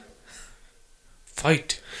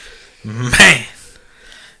Fight. Man,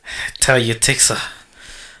 tell you, it takes a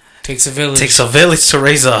village. Takes a village to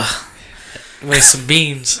raise some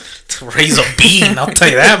beans. To raise a bean. I'll tell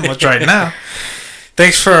you that much right now.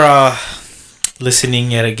 Thanks for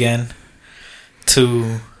listening yet again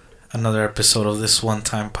to another episode of this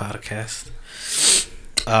one-time podcast.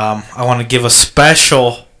 I want to give a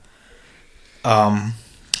special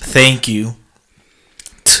thank you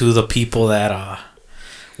to the people that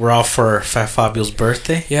were out for Fat Fabio's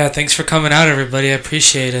birthday. Yeah, thanks for coming out, everybody. I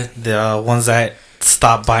appreciate it. The ones that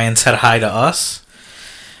stopped by and said hi to us.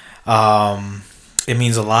 It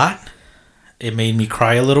means a lot. It made me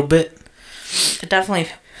cry a little bit. It definitely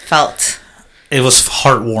felt. It was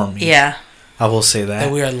heartwarming. Yeah. I will say that.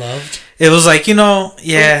 That we are loved. It was like, they don't...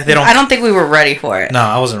 I don't think we were ready for it. No,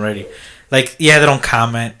 I wasn't ready. Like, they don't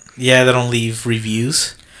comment. Yeah, they don't leave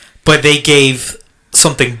reviews. But they gave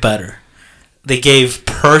something better. They gave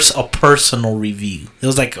a personal review. It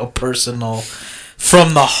was like a personal...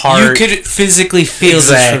 From the heart. You could physically feel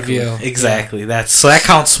this review. Exactly. Yeah. So that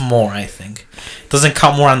counts more, I think. It doesn't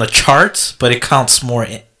count more on the charts, but it counts more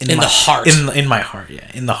in the heart. In my heart, yeah.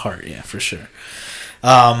 In the heart, yeah, for sure.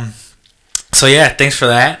 So yeah, thanks for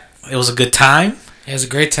that. It was a good time. It was a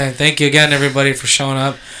great time. Thank you again, everybody, for showing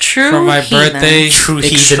up. For my birthday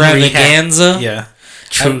extravaganza. Yeah.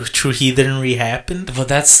 True heathenry happened. But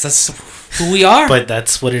that's who we are. But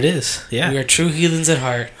that's what it is. Yeah. We are true heathens at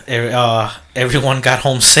heart. Everyone got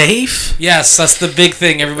home safe. Yes, that's the big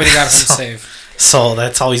thing. Everybody got home safe. So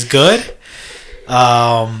that's always good.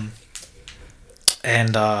 I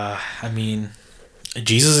mean,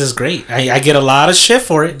 Jesus is great. I get a lot of shit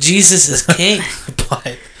for it. Jesus is king.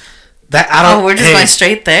 But that I don't. We're just going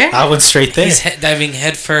straight there. I went straight there. He's diving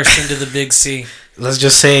headfirst into the big sea. Let's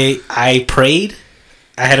just say I prayed.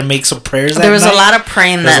 I had to make some prayers. There was a lot of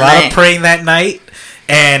praying that night,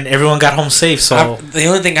 and everyone got home safe. So the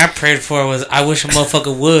only thing I prayed for was I wish a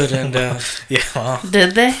motherfucker would, and yeah. Well,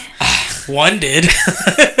 did they? One did,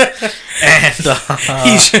 and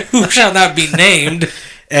who shall not be named.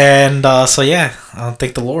 And so yeah, I'll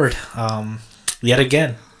thank the Lord. Yet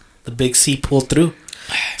again, the big C pulled through.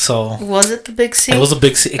 So was it the big C? It was a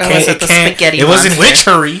big C. Was it the spaghetti? It wasn't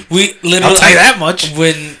witchery. We literally. I'll tell you that much.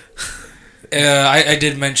 When I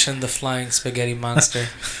did mention the flying spaghetti monster,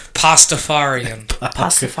 Pastafarian.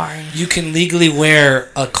 Pastafarian. You can legally wear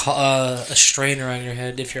a strainer on your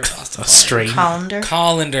head if you're a Pastafarian. A strainer.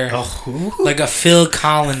 Colander. Oh, like a Phil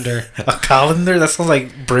Colander. A colander? That sounds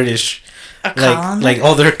like British. A colander? Like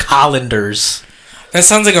they're colanders. That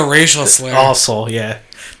sounds like a racial slur. Also, yeah.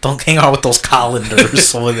 Don't hang out with those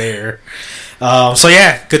colanders over there. So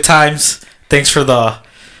yeah, good times. Thanks for the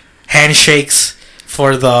handshakes,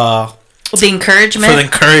 for the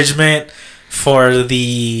encouragement, for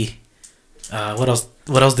the what else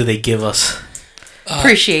did they give us?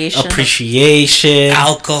 Appreciation.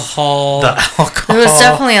 Alcohol. The alcohol. There was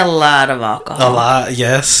definitely a lot of alcohol. A lot,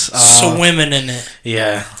 yes. Swimming in it.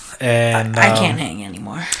 Yeah, and I can't hang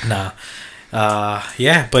anymore. Nah.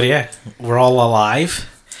 Yeah, but yeah, we're all alive.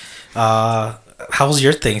 How was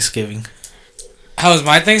your Thanksgiving? How was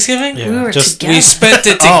my Thanksgiving? Yeah, we spent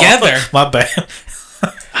it together. Oh, my bad.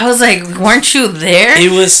 I was like, weren't you there? It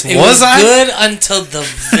was good until the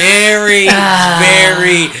very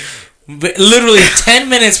literally 10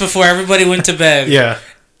 minutes before everybody went to bed. Yeah.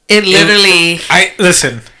 It literally...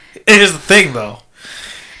 Listen, here's the thing, though.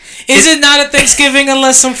 Is it not a Thanksgiving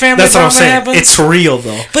unless some family drama happens? It's real,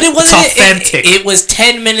 though. But it wasn't. It's authentic. It was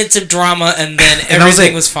 10 minutes of drama, and then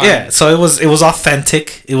everything was fine. Yeah, so it was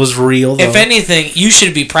authentic. It was real, though. If anything, you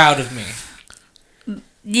should be proud of me.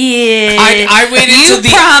 Yeah. I waited You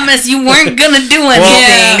promised you weren't going to do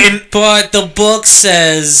anything. Yeah, but the book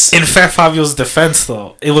says... In Fat Fabio's defense,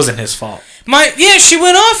 though, it wasn't his fault. She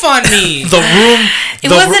went off on me. It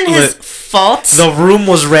wasn't his fault. The room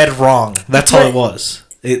was read wrong. That's all it was.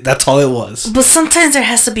 That's all it was. But sometimes there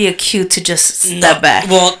has to be a cue to just step back.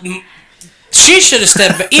 Well, she should have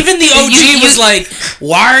stepped back. Even the OG was like,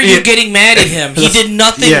 why are you getting mad at him? He did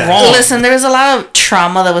nothing wrong. Listen, there was a lot of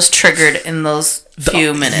trauma that was triggered in those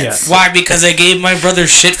few minutes. Yeah. Why? Because I gave my brother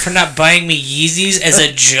shit for not buying me Yeezys as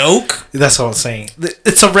a joke? That's what I'm saying.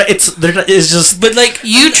 It's just... But like,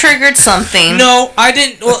 you triggered something. No, I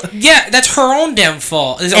didn't. Well, yeah, that's her own damn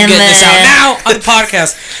fault. I'm getting this out now on the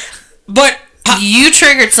podcast. But... you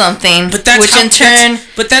triggered something, which in turn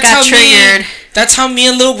got triggered. That's how me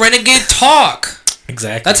and Lil Renegade talk.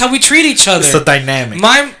 Exactly. That's how we treat each other. It's the dynamic.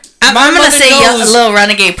 I'm gonna say Lil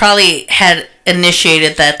Renegade probably had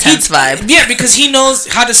initiated that tense vibe. Yeah, because he knows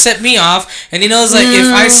how to set me off, and he knows like if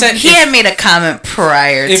I set. He had made a comment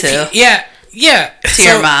prior to. Yeah. To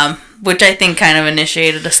your mom. which I think kind of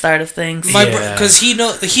initiated the start of things. Because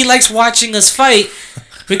he likes watching us fight.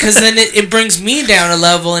 Because then it brings me down a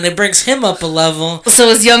level and it brings him up a level. So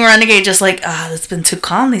is young Renegade just like, it's been too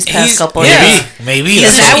calm these past couple years? Maybe.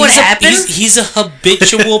 Is that what happened? He's a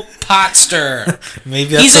habitual pot stirrer.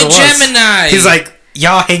 Maybe that's he's a Gemini. He's like,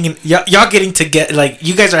 y'all getting together, like,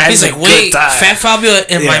 you guys are having a good time. Fat Fabio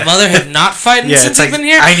and my mother have not fighting since I've been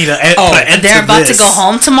here? I need to they're about to go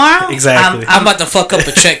home tomorrow? Exactly. I'm about to fuck up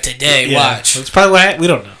a check today. Watch. That's probably what we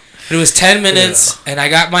don't know. It was 10 minutes, and I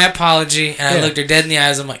got my apology, and I looked her dead in the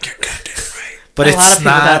eyes. I'm like, you're goddamn right. But a lot of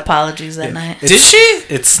people got apologies that night. Did she?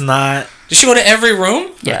 It's not. Did she go to every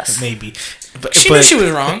room? Yes. Maybe. She knew she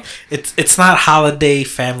was wrong. It's not holiday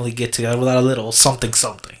family get together without a little something,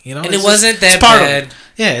 you know? And it wasn't that bad.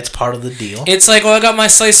 It's part of the deal. It's like, I got my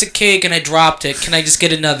slice of cake and I dropped it. Can I just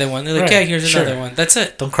get another one? They're like, here's another one. That's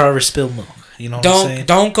it. Don't cry over spilled milk. You know what I'm saying?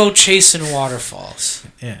 Don't go chasing waterfalls.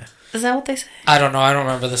 Yeah. Is that what they say? I don't know. I don't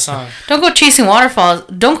remember the song. Don't go chasing waterfalls.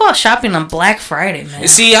 Don't go out shopping on Black Friday, man.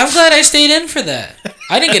 See, I'm glad I stayed in for that.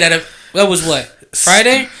 I didn't get out of... That was what?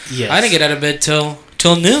 Friday? Yes. I didn't get out of bed till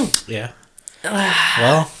noon. Yeah.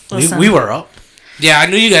 Well, we were up. Yeah, I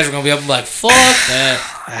knew you guys were going to be up. I'm like, fuck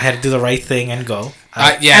that. I had to do the right thing and go.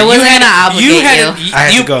 I wasn't going to obligate you. I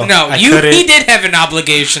had to go. No, he did have an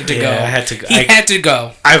obligation to go. I had to go. He had to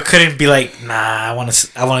go. I couldn't be like, nah, I want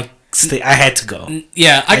to stay. I had to go.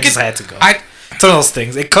 Yeah, I just had to go. It's one of those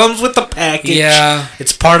things. It comes with the package. Yeah.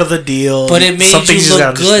 It's part of the deal. But it made you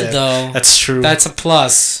look good, though. That's true. That's a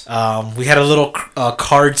plus. We had a little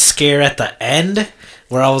card scare at the end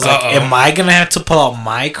where I was like, am I going to have to pull out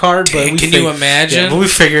my card? Can you imagine? Yeah, but we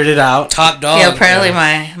figured it out. Top dog. Yeah, apparently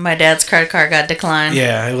my dad's credit card got declined.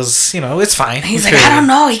 Yeah, it was, it's fine. He's like, I don't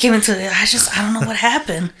know. He came into it. I don't know what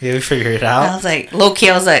happened. Yeah, we figured it out. I was like, low-key,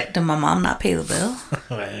 I was like, did my mom not pay the bill?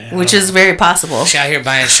 Which is very possible. She out here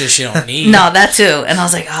buying shit she don't need. No, that too. And I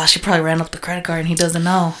was like, she probably ran up the credit card and he doesn't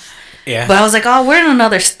know. Yeah. But I was like, we're in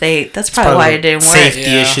another state. That's probably why it didn't work. Safety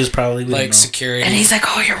issues probably. Like security. And he's like,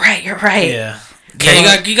 you're right. Yeah.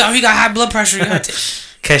 Yeah, you got high blood pressure. You got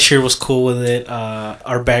Cashier was cool with it.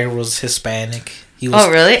 Our bagger was Hispanic.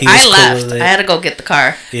 Really? I left. I had to go get the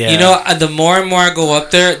car. Yeah. You know, the more and more I go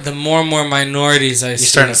up there, the more and more minorities I see. You're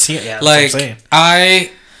starting to see it. Yeah. Like, that's what I'm saying.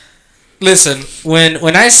 Listen,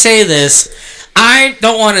 when I say this, I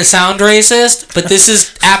don't want to sound racist, but this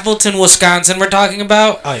is Appleton, Wisconsin we're talking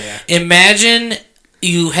about. Oh yeah. Imagine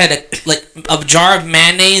you had a jar of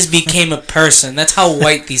mayonnaise became a person. That's how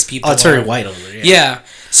white these people are. It's very white over there. Yeah.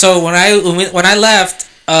 So when I left,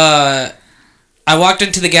 I walked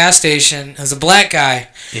into the gas station as a black guy.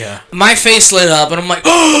 Yeah. My face lit up, and I'm like,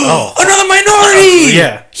 another minority!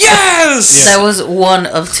 Yeah. Yes! That was one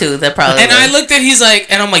of two that probably And I looked at he's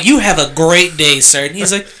like, and I'm like, you have a great day, sir. And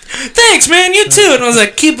he's like, thanks, man, you too. And I was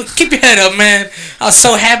like, keep your head up, man. I was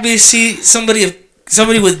so happy to see somebody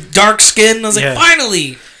with dark skin. I was like,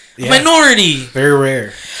 finally, a minority. Very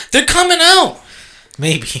rare. They're coming out.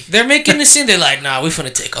 Maybe. They're making the scene. They're like, nah, we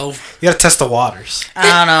finna take over. You gotta test the waters.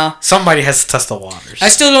 I don't know. Somebody has to test the waters. I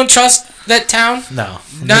still don't trust that town. No.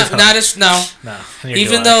 No.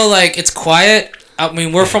 Even though, like, it's quiet. I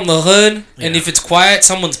mean, we're from the hood, and if it's quiet,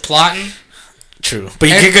 someone's plotting. True. But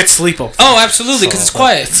you get good sleep up there. Oh, absolutely, because it's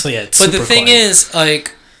quiet. It's but the thing is,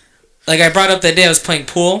 like I brought up that day I was playing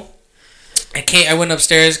pool. I went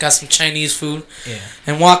upstairs, got some Chinese food,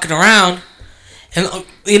 and walking around, and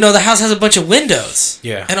the house has a bunch of windows.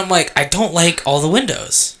 Yeah. And I'm like, I don't like all the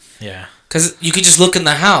windows. Yeah. Because you could just look in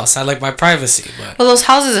the house. I like my privacy, but well, those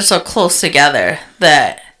houses are so close together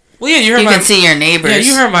that you can see your neighbors. Yeah,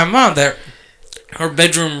 you heard my mom that her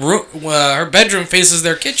bedroom faces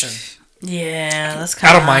their kitchen. Yeah, that's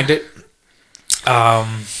kind I of. don't mind it.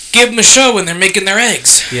 Give them a show when they're making their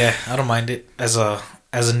eggs. Yeah, I don't mind it. As a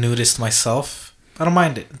nudist myself, I don't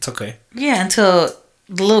mind it. It's okay. Yeah, until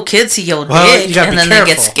the little kids see your dick and then they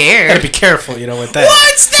get scared. You gotta be careful, with that.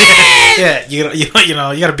 What's that? Yeah, you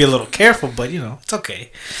gotta be a little careful, but it's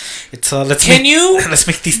okay. It's let's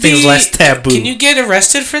make these things less taboo. Can you get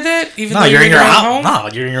arrested for that? Even though you're in your house. No,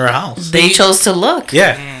 you're in your house. They chose to look.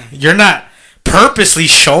 Yeah, you're not purposely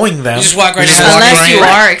showing them. You just walk right in. Unless you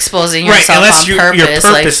are exposing yourself on purpose. Your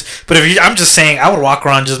purpose. But I'm just saying, I would walk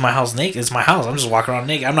around just my house naked. It's my house. I'm just walking around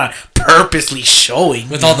naked. I'm not purposely showing.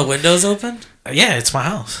 With all the windows open? Yeah, it's my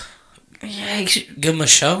house. Yeah, you should give them a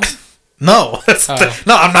show. No,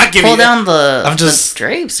 no, I'm not giving. Pull down the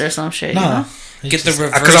drapes or some shit. No, get the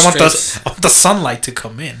reverse. Because I want the sunlight to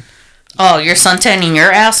come in. Oh, you're suntanning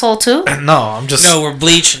your asshole too? No, we're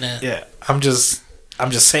bleaching it. Yeah, I'm just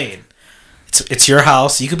saying. It's your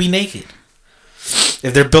house. You could be naked.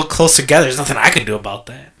 If they're built close together, there's nothing I can do about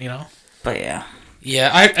that, But yeah.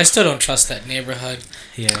 Yeah, I still don't trust that neighborhood.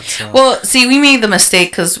 Yeah. Well, see, we made the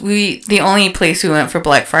mistake because the only place we went for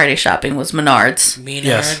Black Friday shopping was Menards.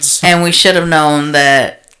 Menards. And we should have known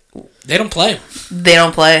that they don't play. They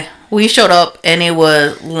don't play. We showed up and it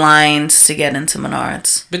was lines to get into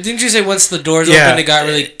Menards. But didn't you say once the doors opened, it got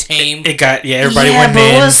really tame? It got everybody went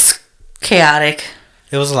in. It was chaotic.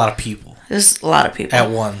 It was a lot of people. There's a lot of people at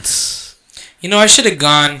once. You know, I should have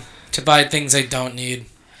gone to buy things I don't need.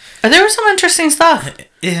 There was some interesting stuff.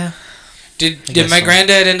 Yeah. Did my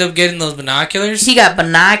granddad end up getting those binoculars? He got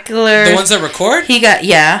binoculars. The ones that record? He got,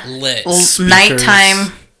 lit.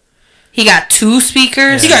 Nighttime. He got 2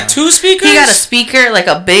 speakers. Yeah. He got 2 speakers? He got a speaker, like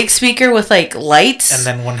a big speaker with like lights. And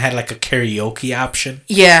then one had like a karaoke option.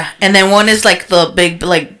 Yeah. And then one is like the big,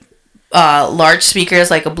 like, large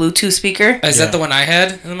speakers, like a Bluetooth speaker. Is that the one I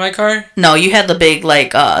had in my car? No, you had the big,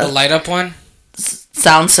 like, the light up one?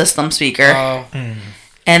 Sound system speaker. Oh.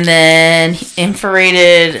 And then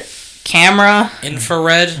infrared camera.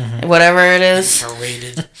 Infrared? Whatever it is.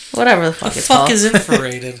 Infrared. Whatever the fuck it's called. What the fuck is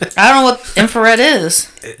infrared? I don't know what infrared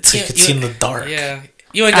is. It's like you can see in the dark. Yeah.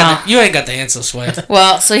 You ain't got the answer, Sweat.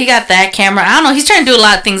 Well, so he got that camera. I don't know. He's trying to do a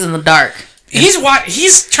lot of things in the dark. He's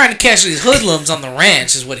trying to catch these hoodlums on the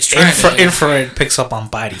ranch is what he's trying to do. Infrared picks up on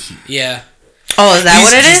body heat. Yeah. Oh, is that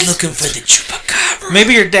what it is? He's looking for the chupacabra.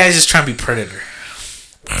 Maybe your dad's just trying to be Predator.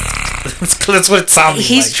 That's what it sounds like.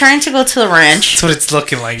 He's trying to go to the ranch. That's what it's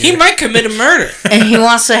looking like. He might commit a murder. And he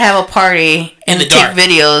wants to have a party and take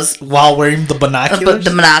videos. While wearing the binoculars?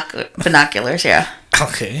 The binoculars, yeah.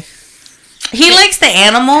 Okay. He likes the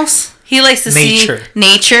animals. He likes to see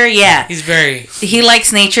nature, yeah. He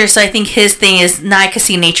likes nature, so I think his thing is now I can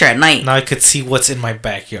see nature at night. Now I could see what's in my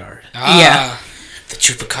backyard. Yeah. The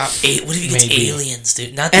chupacabra. What if he gets aliens,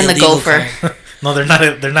 dude? Not the gopher. Kind. No, they're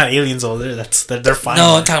not aliens over there. They're fine.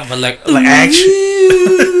 No, I'm talking about like action.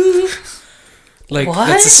 Like what?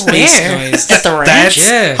 That's a space noise. At the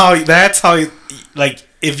ranch? That's how like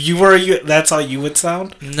if you were that's how you would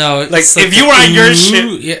sound? No, like if you were on your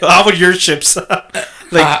ship, how would your ship sound?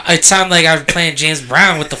 It sounded like I was playing James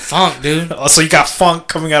Brown with the funk, dude. Oh, so you got funk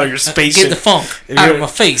coming out of your spaceship. Get the funk out of my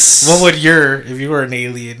face. What would if you were an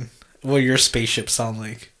alien, what would your spaceship sound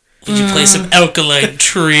like? Would you play some Alkaline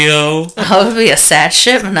Trio? Oh, it would be a sad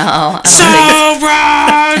ship? No. So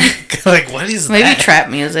wrong! Like, what is Maybe that? Maybe trap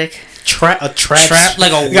music. A trap?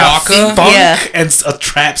 Like a Waka? Funk and a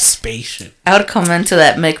trap spaceship. I would come into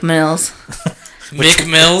that Mick Mills. Mick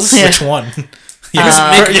Mills? Which one? Yes,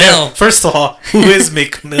 Mick Mill. First of all, who is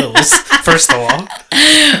Mick Mills? First of all.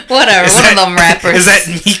 Whatever, one of them rappers. Is that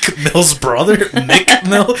Meek Mill's brother? Mick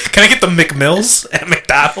Mill? Can I get the Mick Mills at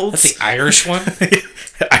McDonald's? That's the Irish one?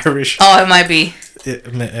 Irish. Oh, it might be.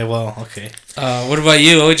 Well, okay. What about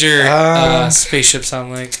you? What would your spaceship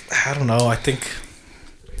sound like? I don't know. I think.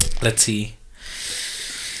 Let's see.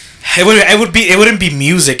 It wouldn't be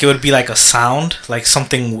music. It would be like a sound, like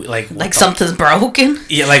something like something's broken.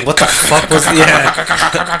 Yeah, like what the fuck was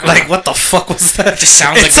like what the fuck was that? It just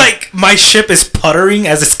sounds it's like my ship is puttering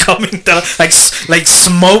as it's coming down, like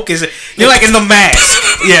smoke is. You're like in the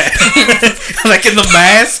mask, yeah, like in the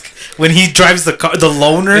mask when he drives the car, the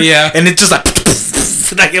loner, yeah, and it just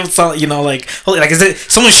like it would sound, like is it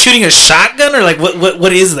someone shooting a shotgun or like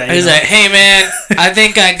what is that? He's like, hey man, I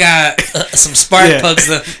think I got some spark plugs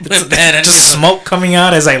that bad. Just smoke coming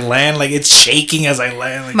out as I land, like it's shaking as I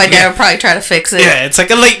land. Like, my dad would probably try to fix it. Yeah, it's like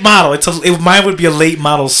a late model. Mine would be a late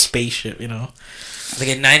model spaceship, like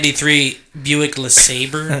a '93 Buick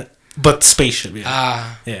LeSabre, but spaceship.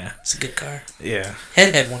 Yeah, yeah, it's a good car. Yeah,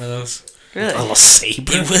 Head had one of those. Really? A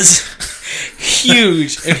LeSabre. It was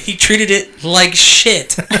huge, and he treated it like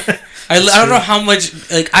shit. I don't know how much.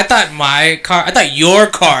 Like I thought your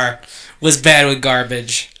car was bad with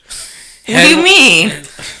garbage. What do you mean?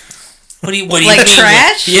 What do you mean? Like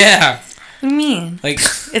trash? Yeah. What do you mean? Like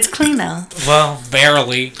it's clean now. Well,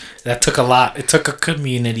 barely. That took a lot. It took a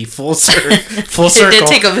community full circle. It did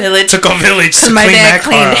take a village. Took a village to my clean dad that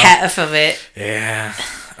cleaned car half of it. Yeah.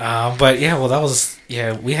 But yeah, well, that was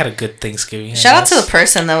we had a good Thanksgiving. Shout out to the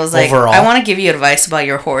person that was like, overall, I want to give you advice about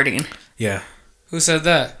your hoarding. Yeah. Who said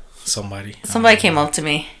that? Somebody came up to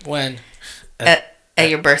me. When? At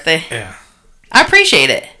your birthday. Yeah. I appreciate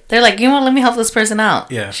it. They're like, let me help this person out.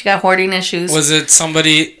 Yeah. She got hoarding issues. Was it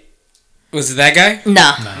somebody? Was it that guy?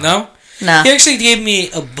 No. He actually gave me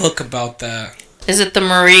a book about that. Is it the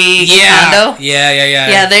Marie Kondo? Yeah.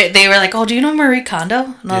 Yeah, they were like, oh, do you know Marie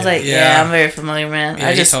Kondo? And I was like, yeah, I'm very familiar, man.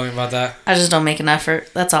 Yeah, he told me about that. I just don't make an effort.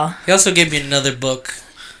 That's all. He also gave me another book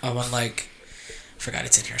on I forgot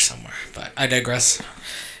it's in here somewhere, but I digress.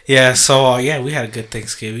 Yeah, so we had a good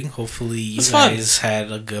Thanksgiving. Hopefully you guys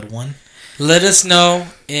had a good one. Let us know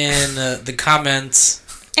in the comments.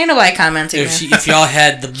 Ain't nobody commenting. If y'all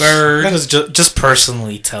had the bird, let us just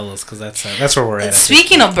personally tell us, because that's where we're at.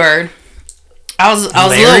 Speaking of bird, I was a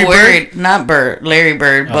little worried. Not bird, Larry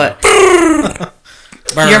Bird, but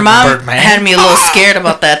your mom had me a little scared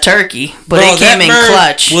about that turkey, but it came in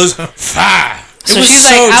clutch. Was fire. So she's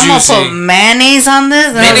like, I'm gonna put mayonnaise on this.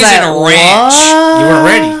 And mayonnaise and a ranch. You weren't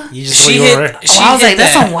ready. You just weren't ready. I was like,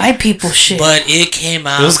 that's some white people shit. But it came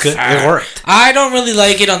out. It was good. Fire. It worked. I don't really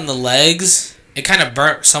like it on the legs. It kind of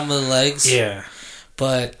burnt some of the legs. Yeah.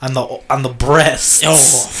 But on the breast. Oh,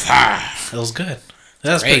 fire. It was good.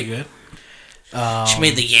 That was pretty good. She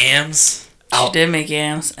made the yams. She did make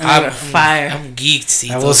yams. And they were fire. I'm geeked to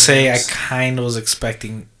eat I will say yams. I kind of was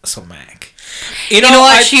expecting some mac. You know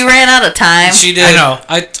what? She ran out of time. She did. I know.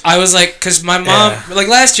 I was like, because my mom, like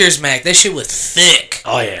last year's mac, that shit was thick.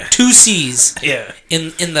 Oh yeah. 2 C's. Yeah.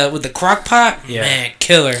 With the crock pot. Yeah. Man,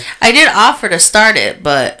 killer. I did offer to start it,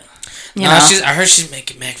 but you know. I heard she's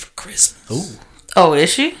making mac for Christmas. Ooh. Oh, is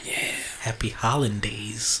she? Yeah. Happy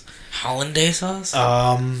Hollandaise. Hollandaise sauce.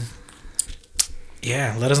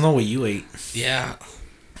 Yeah. Let us know what you ate. Yeah.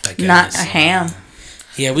 Not a ham.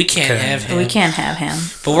 Yeah, we can't have ham. We can't have ham.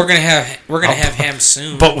 But we're gonna have ham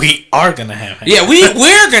soon. But we are gonna have ham. Yeah,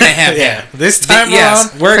 we're gonna have ham. This time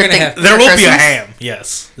around, we're gonna have. There will be a ham.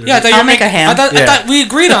 Yes. Yeah, I'll make a ham. I thought we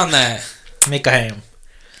agreed on that. Make a ham.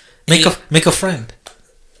 Make a friend.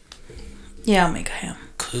 Yeah, I'll make a ham.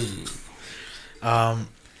 Cool.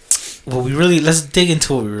 Well, let's dig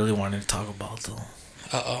into what we really wanted to talk about, though.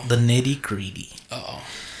 The nitty gritty.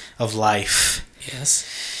 Of life. Yes.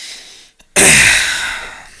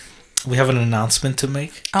 We have an announcement to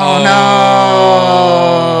make. Oh no!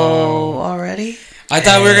 Already? I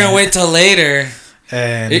thought we were gonna wait till later.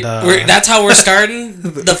 And that's how we're starting.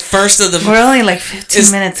 The first of the. We're only like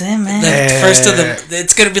 15 minutes in, man. The first of the.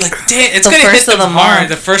 It's gonna be like, damn! It's gonna hit the mark.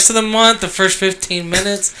 The first of the month. The first 15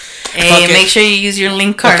 minutes. Hey, make sure you use your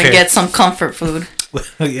link card and get some comfort food.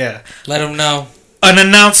 Yeah. Let them know. An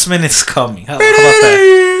announcement is coming. How about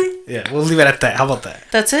that? Yeah, we'll leave it at that. How about that?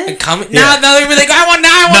 That's it. Now they're like, I want to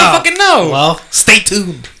fucking know. Well, stay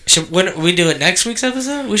tuned. When we do it next week's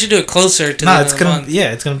episode? We should do it closer to the month.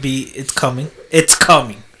 It's gonna be. It's coming. It's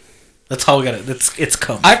coming. That's how we got it. It's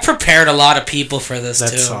coming. I've prepared a lot of people for this too.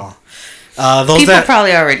 That's all. People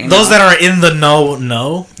probably already know. Those that are in the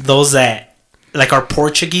know. Those that like our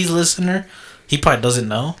Portuguese listener, he probably doesn't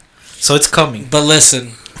know. So it's coming. But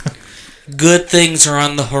listen. Good things are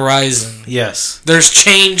on the horizon. Yes. There's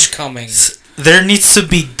change coming. There needs to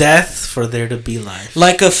be death for there to be life.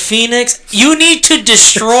 Like a phoenix, you need to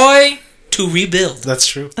destroy to rebuild. That's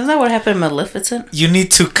true. Isn't that what happened in Maleficent? You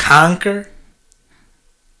need to conquer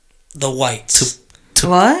the whites. To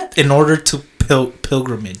what? In order to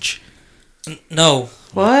pilgrimage. No.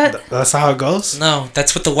 What? That's how it goes? No,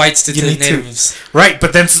 that's what the whites did to the natives. Right,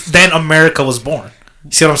 but then America was born. You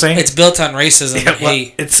see what I'm saying? It's built on racism and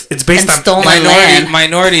hate. It's based on stolen land.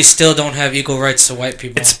 Minorities still don't have equal rights to white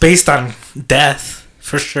people. It's based on death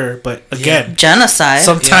for sure, but again, genocide.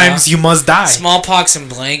 Sometimes you must die. Smallpox and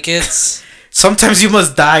blankets. Sometimes you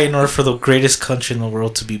must die in order for the greatest country in the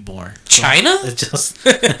world to be born. China? So it's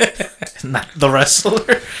just not the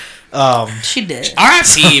wrestler. She did.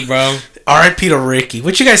 R.I.P. bro. R.I.P. to Ricky.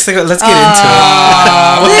 What you guys think? Let's get into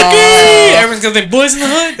it. Ricky! Everyone's gonna think Boys in the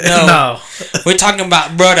Hood? No. We're talking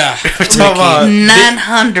about brother. We're talking about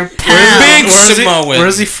 900 pounds. Big Samoan. Where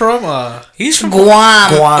is he from? He's from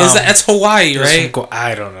Guam. That's Hawaii, right?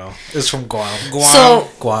 I don't know. It's from Guam. So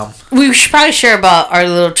Guam. We should probably share about our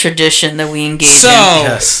little tradition that we engage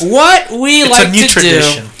in. So what we like to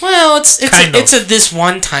tradition. do? Well, it's a this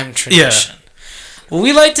one time tradition. Yeah. What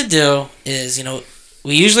we like to do is,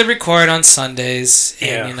 we usually record on Sundays,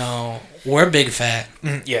 and we're big fat.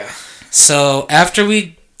 Yeah. So after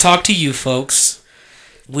we talk to you folks,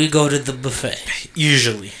 we go to the buffet.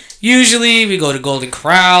 Usually we go to Golden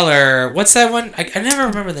Corral or what's that one? I never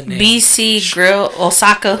remember the name. BC Grill,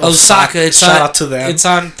 Osaka. Shout out to them. It's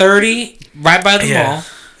on 30, right by the mall.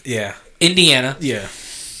 Yeah. Indiana. Yeah.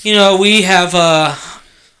 We have a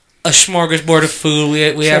smorgasbord of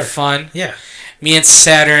food. We have fun. Yeah. Me and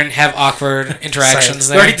Saturn have awkward interactions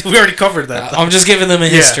there. We already covered that. I'm just giving them a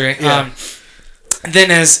history. Yeah. Then,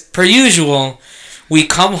 as per usual, we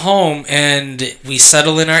come home and we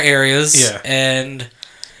settle in our areas. Yeah. And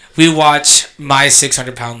we watch My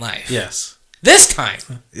 600-Pound Life. Yes. This time.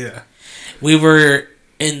 Yeah. We were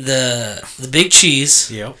in the Big Cheese.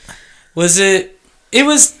 Yep. Was it? It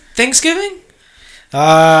was Thanksgiving.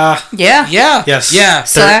 Yeah. Yes. Yeah.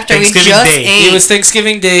 So after we just ate, it was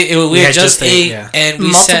Thanksgiving Day. We had just ate, and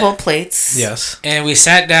we multiple plates. Yes. And we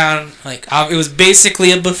sat down. Like it was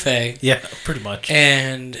basically a buffet. Yeah, pretty much.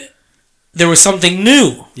 And there was something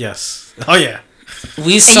new. Yes. Oh yeah.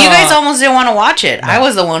 We saw. And you guys almost didn't want to watch it. No. I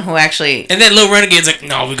was the one who actually. And then Lil Renegade's like,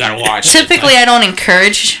 "No, we gotta watch." Typically, I don't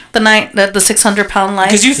encourage the 600-pound life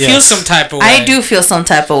because you feel some type of way. I do feel some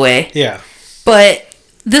type of way. Yeah. But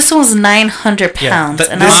this was 900 pounds,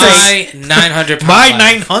 and I was like, 900 pounds. My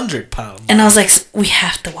 900 pounds. And I was like, we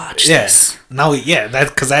have to watch this. Now,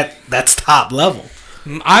 that's top level.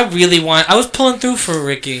 I was pulling through for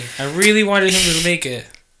Ricky. I really wanted him to make it.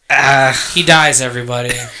 He dies, everybody.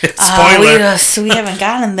 Spoiler. We haven't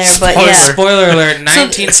gotten there, but yeah. Spoiler alert,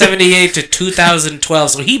 1978 to 2012,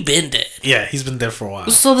 so he been dead. Yeah, he's been dead for a while.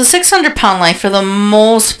 So the 600-pound life, for the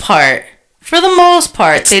most part,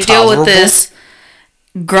 they deal with this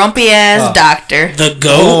grumpy-ass doctor. The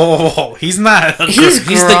goat? Oh, he's not. He's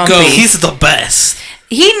the goat. He's the best.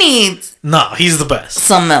 He needs... No, he's the best.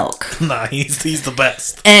 Some milk. No, he's the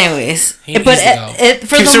best. Anyways, for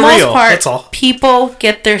the most part, people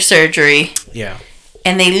get their surgery. Yeah.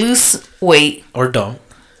 And they lose weight. Or don't.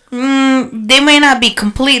 They may not be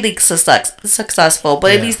completely successful,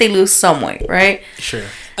 but at least they lose some weight, right? Sure.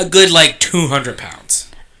 A good, 200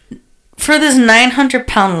 pounds. For this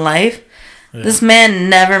 900-pound life, this man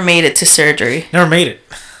never made it to surgery. Never made it.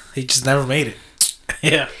 He just never made it.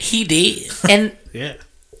 Yeah. He did. And yeah.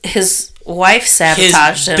 His wife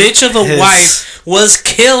sabotaged him. Bitch of a wife was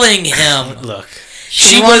killing him. Look.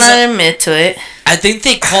 She will not admit to it. I think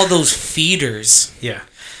they call those feeders. Yeah.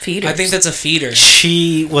 Feeders. I think that's a feeder.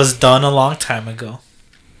 She was done a long time ago.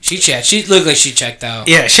 She looked like she checked out.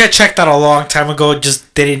 Yeah, she had checked out a long time ago.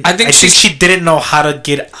 Just didn't. I think she didn't know how to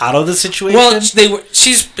get out of the situation. Well,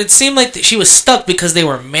 it seemed like she was stuck because they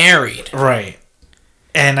were married. Right.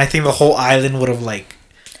 And I think the whole island would have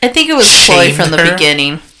I think it was ploy from the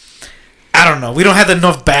beginning. I don't know. We don't have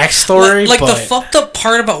enough backstory. The fucked up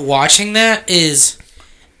part about watching that is,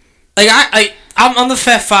 I'm the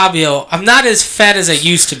fat Fabio. I'm not as fat as I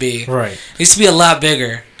used to be. Right. I used to be a lot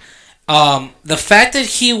bigger. The fact that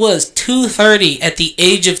he was 230 at the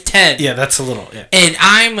age of 10. Yeah, that's a little. Yeah. And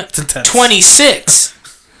I'm 26,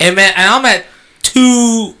 and I'm at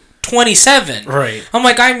 227. Right. I'm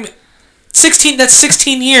I'm 16. That's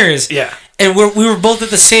 16 years. Yeah. And we were both at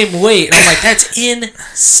the same weight. And I'm like, that's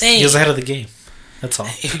insane. He was ahead of the game. That's all.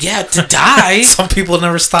 Yeah, to die. Some people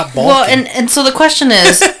never stop bulking. Well, and so the question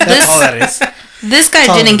is, that's all that is. This guy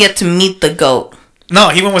didn't get to meet the goat. No,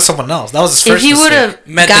 he went with someone else. That was his first. If he would have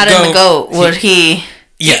gotten the goat, would he?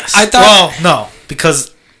 Yes. No,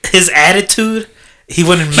 because his attitude, he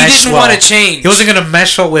wouldn't mesh. He didn't want to change. He wasn't going to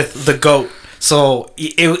mesh well with the goat. So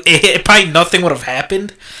it probably nothing would have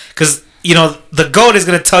happened because. The goat is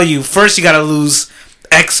going to tell you, first you got to lose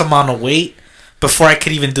X amount of weight before I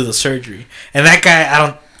could even do the surgery. And that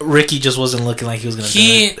guy, Ricky just wasn't looking like he was going to do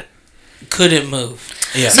it. He couldn't move.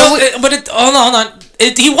 Yeah. So, hold on.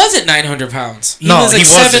 He wasn't 900 pounds. He was he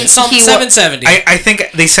wasn't. 770. I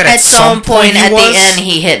think they said at some point at the end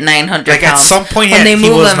he hit 900 pounds. At some point, when they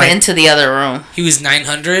moved him into the other room. He was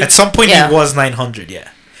 900? At some point, he was 900, yeah.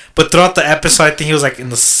 But throughout the episode, I think he was in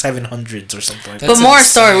the 700s or something like that. But more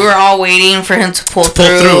story, we were all waiting for him to pull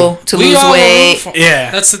through, to lose weight.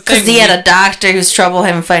 Yeah. That's the thing. Because he had a doctor who's trouble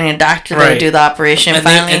him finding a doctor to do the operation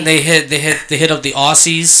finally. And they hit up the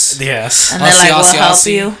Aussies. Yes. And they're we'll help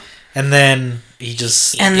you. And then he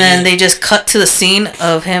just... And then they just cut to the scene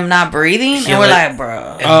of him not breathing. And we're like,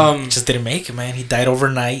 bro. And just didn't make it, man. He died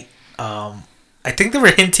overnight. I think they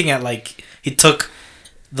were hinting at he took...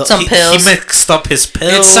 Some pills. He mixed up his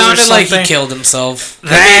pills. It sounded like he killed himself.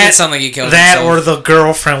 It sounded like he killed himself. Or the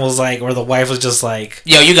girlfriend was or the wife was just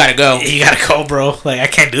yo, you gotta go. You gotta go, bro. I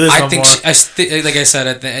can't do this no more. Like I said,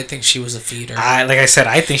 I think she was a feeder.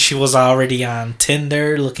 I think she was already on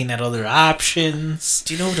Tinder looking at other options.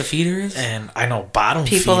 Do you know what a feeder is? And I know bottom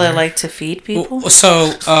people feeder. that like to feed people.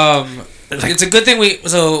 So, it's a good thing we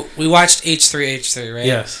watched H3, right?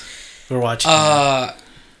 Yes, we're watching.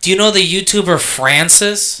 Do you know the YouTuber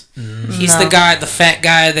Francis? He's the fat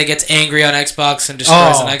guy that gets angry on Xbox and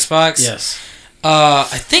destroys an Xbox. Yes.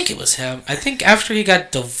 I think it was him. I think after he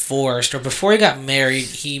got divorced or before he got married,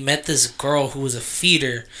 he met this girl who was a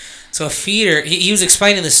feeder. So a feeder, he was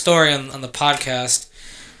explaining the story on the podcast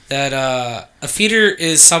that a feeder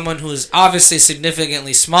is someone who is obviously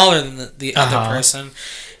significantly smaller than the other person,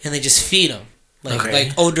 and they just feed him.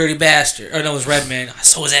 Like, oh, dirty bastard. Or no, it was Redman. I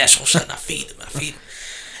saw his asshole shut and I feed him.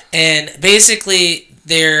 And basically,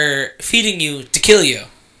 they're feeding you to kill you.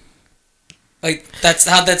 That's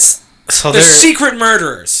So they're secret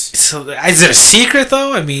murderers. So is it a secret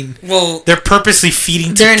though? I mean, well, they're purposely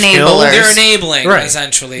feeding. They're enablers. They're enabling, right.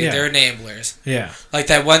 essentially. Yeah. They're enablers. Yeah. Like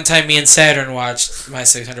that one time me and Saturn watched My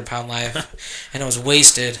 600 Pound Life, and I was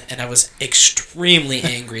wasted, and I was extremely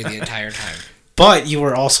angry the entire time. But you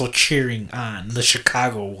were also cheering on the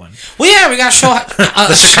Chicago one. Well, yeah, we got to show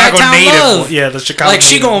the Chicago native. Love. Yeah, the Chicago. Like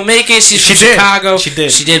she gonna make it. She's from Chicago. She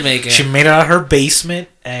did. She did make it. She made it out of her basement,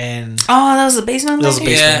 and that was the basement. That was the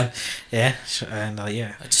basement. Yeah. And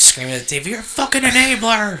yeah. I just screamed at the TV, "You're a fucking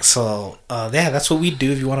enabler!" So yeah, that's what we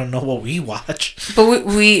do. If you want to know what we watch, but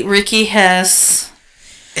Ricky has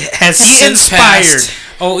he inspired? Passed.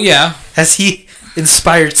 Oh yeah, has he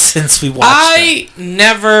inspired since we watched?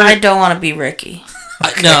 I don't want to be Ricky.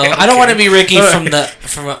 No, I don't want to be Ricky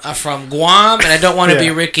from Guam, and I don't want to be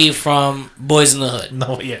Ricky from Boys in the Hood.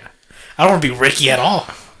 No, yeah, I don't want to be Ricky at all.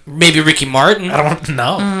 Maybe Ricky Martin. I don't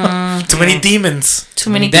know. Too many demons. Too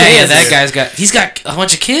many kids. Yeah, that guy's he's got a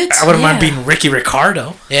bunch of kids. I wouldn't mind being Ricky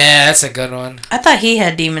Ricardo. Yeah, that's a good one. I thought he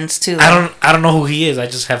had demons too. Though. I don't know who he is. I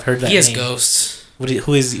just have heard that. He has name. Ghosts.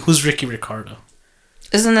 Who's Ricky Ricardo?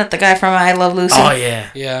 Isn't that the guy from I Love Lucy? Oh yeah,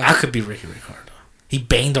 yeah. I could be Ricky Ricardo. He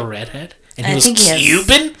banged a redhead, and he was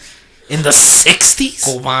Cuban in the '60s.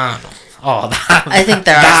 Cubano. Oh, I think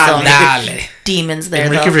there are still demons there.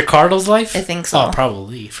 In Ricky Ricardo's life, I think so. Oh,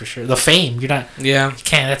 probably for sure. The fame, you're not. Yeah, you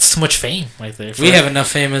can't. That's too much fame right there. We have enough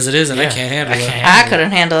fame as it is, and I can't handle it. I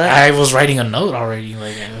couldn't handle it. I was writing a note already.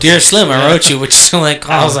 Dear Slim, I wrote you, which is like,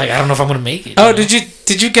 I was like, I don't know if I'm gonna make it. Oh, did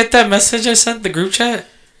you get that message I sent the group chat?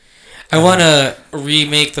 I want to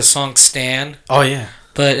remake the song Stan. Oh yeah.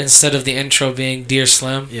 But instead of the intro being Dear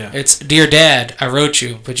Slim, yeah, it's Dear Dad, I wrote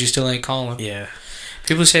you, but you still ain't calling. Yeah.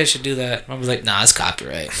 People say I should do that. I was like, nah, it's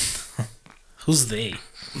copyright. Who's they?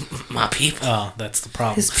 My people. Oh, that's the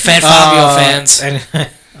problem. Fat Fabio fans.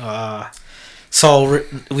 So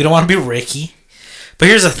we don't want to be Ricky. But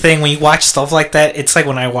here's the thing: when you watch stuff like that, it's like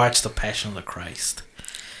when I watch The Passion of the Christ.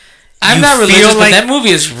 I'm not religious, but that movie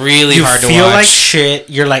is really hard to watch. You feel like shit.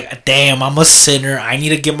 You're like, damn, I'm a sinner. I need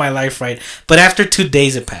to get my life right. But after 2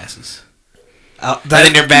 days, it passes.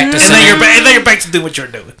 Then you're back to and then you're back to doing what you're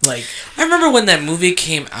doing. Like, I remember when that movie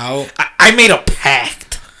came out. I made a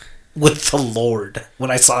pact with the Lord when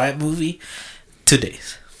I saw that movie. 2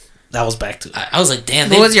 days. That was back to it. I was like, damn.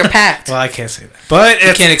 What was your pact? Well, I can't say that. But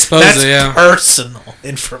you can't expose that's it, yeah. Personal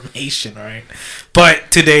information, right? But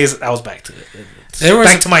 2 days, I was back to it.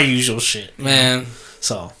 Back to my usual shit. Man.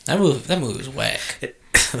 So. That movie was whack.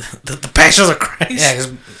 The Passion of Christ? Yeah,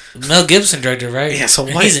 because Mel Gibson directed it, right? Yeah, so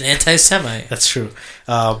what? He's an anti-Semite. That's true.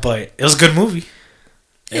 But it was a good movie.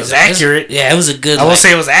 It was accurate. It was a good. I will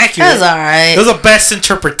say it was accurate. It was alright. It was the best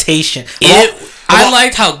interpretation. I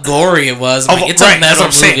liked how gory it was. It's a metal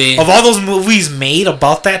movie. Saying. Of all those movies made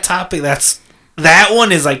about that topic, that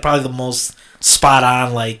one is like probably the most spot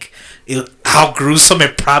on. Like how gruesome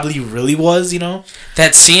it probably really was. You know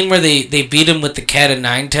that scene where they beat him with the cat of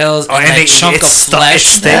nine tails and that chunk of flesh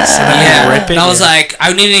sticks and rip it. And I was like,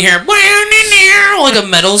 I needed to hear like a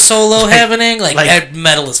metal solo happening, like that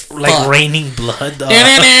metal is fuck. Like raining blood.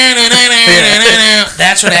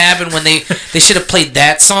 That's what happened when they should have played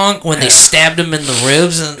that song when they stabbed him in the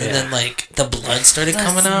ribs and then like the blood started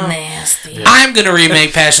coming out. Nasty. Yeah. I'm gonna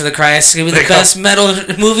remake Passion of the Christ. It's gonna be the best metal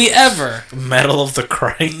movie ever. Metal of the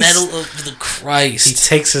Christ. Metal of the Christ. He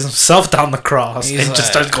takes himself down the cross and just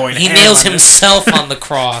starts going. He nails himself on the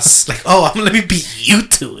cross. Like, let me beat you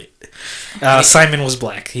to it. Simon was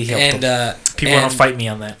black. He helped him. People want to fight me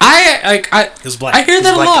on that. He was black. I hear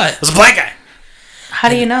that a lot. It was a black guy. How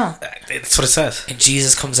do you know? That's what it says. And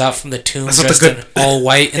Jesus comes out from the tomb dressed in all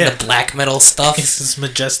white and the black metal stuff. It's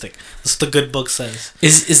majestic. That's what the good book says.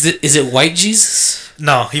 Is it white Jesus?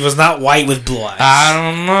 No, he was not white with blue eyes. I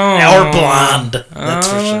don't know. Or blonde. That's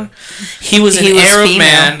for sure. He was an Arab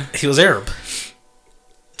man. He was Arab.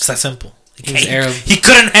 It's that simple. He was Arab. He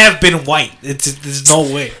couldn't have been white. There's no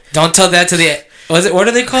way. Don't tell that to the... What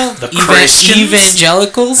are they called? The Christians?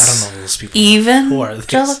 Evangelicals? I don't know those people. Who are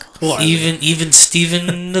these? Even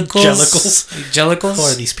Stephen Nichols? Jellicles? Who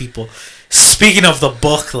are these people? Speaking of the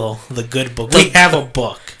book, though, the good book, we have a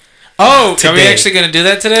book. Oh, today. Are we actually going to do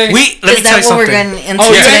that today? Let me tell you something.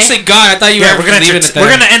 You've actually gone. I thought you were leaving it there. We're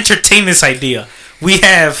going to entertain this idea. We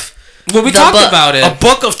have... Well, we talked about it. A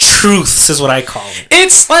book of truths is what I call it.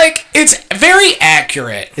 It's very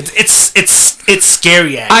accurate. It's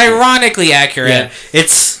scary accurate. Ironically accurate. Yeah.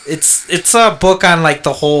 It's a book on like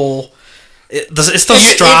the whole. It's the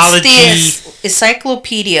astrology. It's the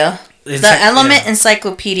encyclopedia. The Element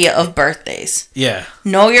Encyclopedia of Birthdays. Yeah.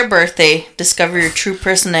 Know your birthday. Discover your true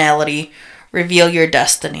personality. Reveal your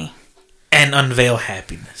destiny. And unveil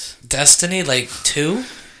happiness. Destiny, like 2?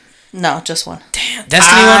 No, just one. Damn,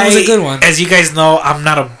 Destiny 1 was a good one. As you guys know, I'm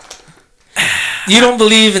not a... You don't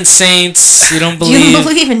believe in saints. You don't believe... You don't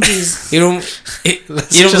believe in Jesus. You don't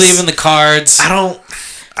believe in the cards. I don't...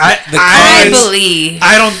 I believe.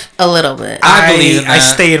 I don't... A little bit. I believe in that. I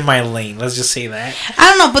stay in my lane. Let's just say that. I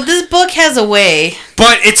don't know, but this book has a way.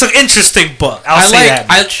 But it's an interesting book. I'll say that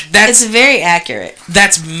much. It's very accurate.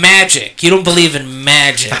 That's magic. You don't believe in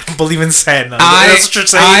magic. I don't believe in Santa. That's what you're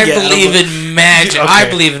saying. I believe in magic. Okay. I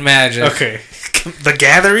believe in magic. Okay. The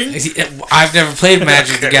Gathering? I've never played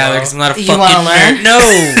Magic the Gathering because I'm not a fucking nerd. No.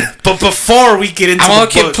 But before we get into I'm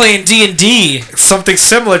keep playing D&D. Something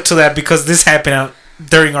similar to that, because this happened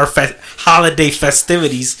during our holiday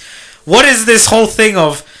festivities. What is this whole thing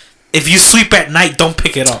of if you sleep at night, don't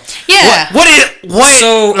pick it up? Yeah. What?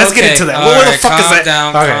 So, let's get into that. What the fuck is that?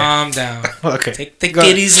 Calm down. Okay. Take the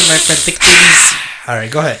kitties, my friend. Take the kitties. All right,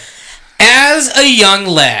 go ahead. As a young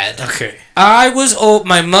lad, okay,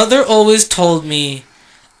 my mother always told me,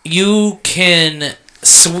 you can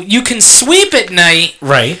sweep at night,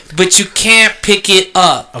 right? But you can't pick it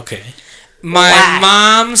up. Okay. My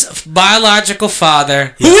mom's biological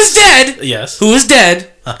father, who is dead,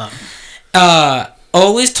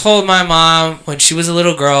 always told my mom when she was a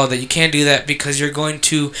little girl that you can't do that because you're going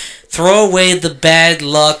to throw away the bad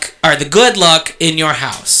luck or the good luck in your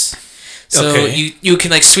house. So you can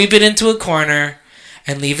like sweep it into a corner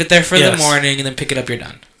and leave it there for the morning and then pick it up. You're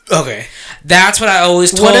done. Okay. That's what I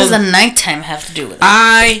always told. What does the nighttime have to do with it?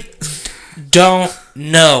 I don't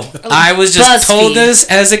know. I was just told this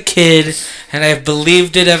as a kid, and I've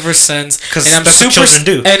believed it ever since. Because that's what children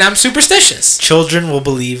do. And I'm superstitious. Children will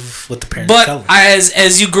believe what the parents tell them. But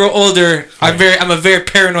as you grow older, I'm a very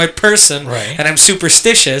paranoid person, and I'm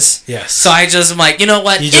superstitious. Yes. So I'm like, you know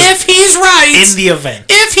what? If he's right, in the event,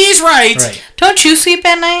 if he's right, don't you sleep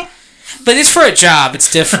at night? But it's for a job.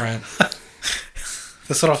 It's different.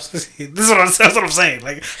 That's what I'm saying.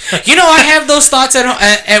 Like, you know, I have those thoughts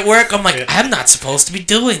at work. I'm like, I'm not supposed to be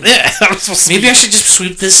doing that. Maybe I should just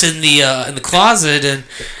sweep this in the closet. And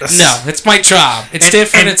no, it's my job. It's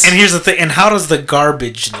different. And here's the thing. And how does the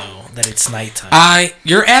garbage know that it's nighttime?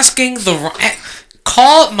 You're asking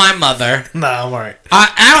call my mother. No, I'm alright.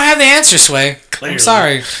 I don't have the answer, Sway. Clearly. I'm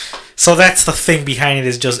sorry. So that's the thing behind it,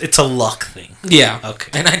 is just it's a luck thing. Yeah.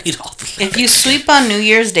 Okay. And I need all the luck. If you sleep on New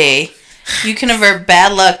Year's Day, you can avert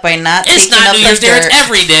bad luck by not taking up the dirt it's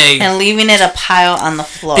every day and leaving it a pile on the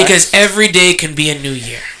floor. Because every day can be a new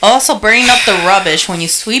year. Also, bringing up the rubbish when you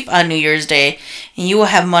sweep on New Year's Day, and you will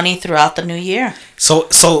have money throughout the new year. So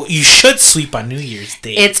you should sweep on New Year's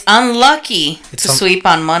Day. It's unlucky to sweep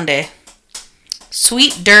on Monday.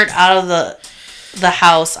 Sweep dirt out of the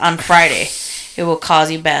house on Friday. It will cause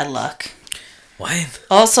you bad luck. What?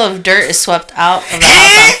 Also, if dirt is swept out of the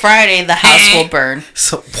house on Friday, the house will burn.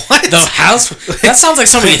 So what? The house? That sounds like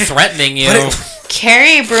somebody threatening you.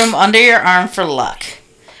 Carry a broom under your arm for luck.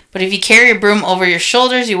 But if you carry a broom over your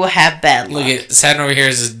shoulders, you will have bad luck. Look at Saturn over here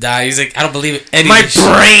is just die. He's like, I don't believe it. My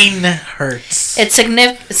brain hurts. It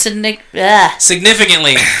significantly.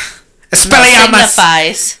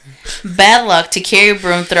 Signifies bad luck to carry a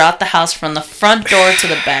broom throughout the house from the front door to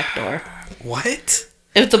the back door. What?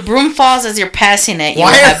 If the broom falls as you're passing it, you will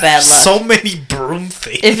have bad luck. So many broom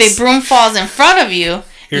things. If a broom falls in front of you,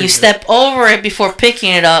 you step over it before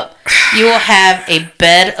picking it up, you will have a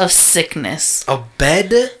bed of sickness. A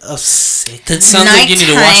bed of sickness? That sounds like you need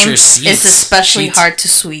to wash your seats. It's especially hard to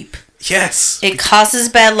sweep. Yes. It causes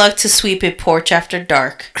bad luck to sweep a porch after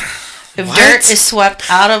dark. If dirt is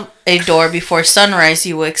swept out of a door before sunrise,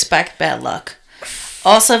 you will expect bad luck.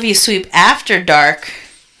 Also, if you sweep after dark,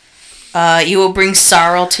 you will bring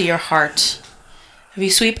sorrow to your heart. If you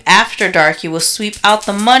sweep after dark, you will sweep out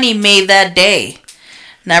the money made that day.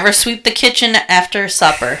 Never sweep the kitchen after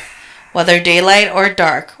supper, whether daylight or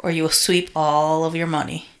dark, or you will sweep all of your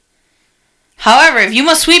money. However, if you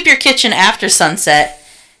must sweep your kitchen after sunset,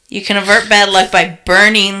 you can avert bad luck by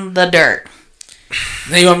burning the dirt.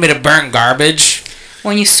 Now you want me to burn garbage?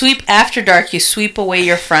 When you sweep after dark, you sweep away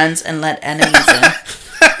your friends and let enemies in.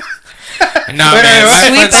 No, man.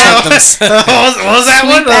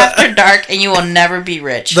 Sweep after dark, and you will never be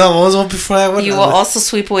rich. No, what was one before that one? You will also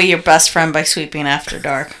sweep away your best friend by sweeping after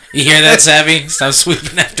dark. You hear that, Savvy? Stop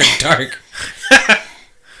sweeping after dark.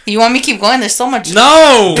 You want me to keep going? There's so much.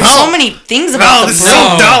 No! There's so many things about this is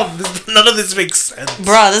so dumb. None of this makes sense.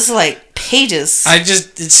 Bro, this is like pages.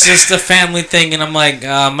 It's just a family thing, and I'm like,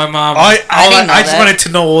 my mom. I just wanted to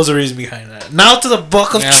know what was the reason behind that. Now to the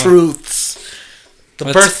book of truths.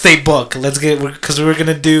 The birthday book. Let's get because we're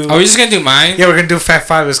gonna do. Are we just gonna do mine? Yeah, we're gonna do Fat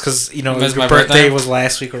Five is because your my birthday was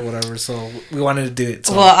last week or whatever, so we wanted to do it.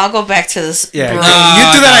 So. Well, I'll go back to this. Yeah, you do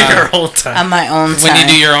that on your own time. On my own time. When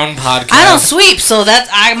you do your own podcast, I don't sweep, so that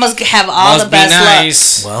I must have all the best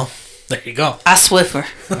nice. luck. Well, there you go. I Swiffer.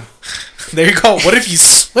 There you go. What if you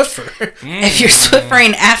Swiffer? If you're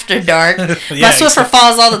Swiffering after dark, Yeah, my Swiffer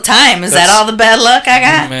falls all the time. Is that all the bad luck I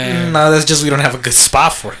got? Man. No, that's just we don't have a good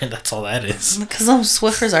spot for it. That's all that is. Because those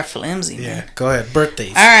Swiffers are flimsy. Yeah, Man. go ahead.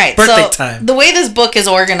 Birthdays. All right. Birthday so time. the way this book is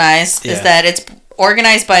organized is that it's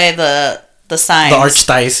organized by the signs. The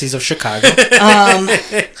Archdiocese of Chicago.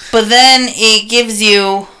 But then it gives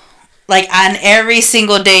you, like, on every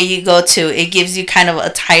single day you go to, it gives you kind of a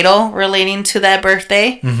title relating to that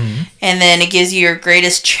birthday. Mm-hmm. And then it gives you your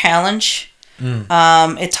greatest challenge.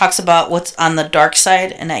 It talks about what's on the dark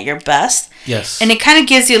side and at your best. Yes. And it kind of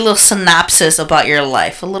gives you a little synopsis about your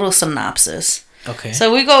life. A little synopsis. Okay.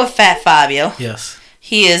 So we go with Fat Fabio. Yes.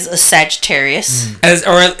 He is a Sagittarius.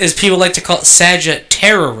 As people like to call it,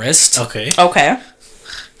 Sagittarius. Okay. Okay.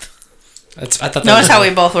 I thought that Notice was, how we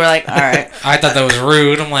both were like, all right. I thought that was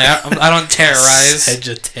rude. I'm like, I don't terrorize.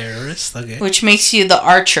 Sagittarius. Okay. Which makes you the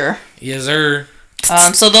Archer. Yes, sir.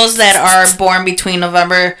 So those that are born between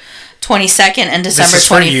November 22nd and December is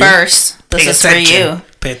for you. 21st, this is for you.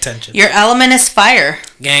 Pay attention. Your element is fire.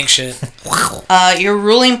 Gang shit. Your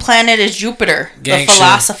ruling planet is Jupiter, Gang the shit.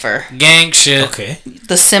 philosopher. Gang shit. Okay.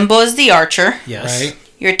 The symbol is the Archer. Yes. Right.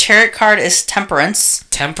 Your tarot card is Temperance.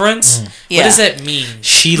 Temperance? Yeah. What does that mean?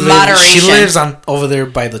 She Moderation. lives on over there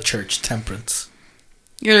by the church. Temperance.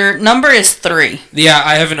 Your number is 3. Yeah,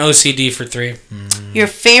 I have an OCD for 3. Your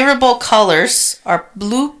favorable colors are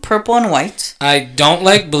blue, purple, and white. I don't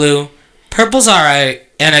like blue. Purple's alright,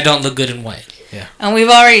 and I don't look good in white. Yeah. And we've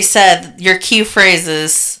already said your key phrase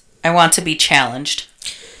is, I want to be challenged.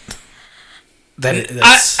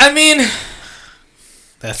 That's I mean,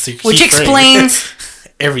 that's the key Which phrase. explains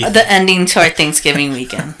everything. the ending to our Thanksgiving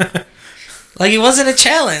weekend. like, it wasn't a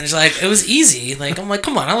challenge. Like, it was easy. Like, I'm like,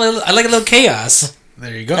 come on, I like a little chaos.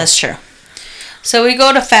 There you go. That's true. So we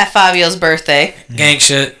go to Fat Fabio's birthday. Gang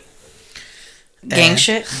shit. Gang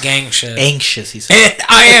shit? Gang shit. Anxious. He said.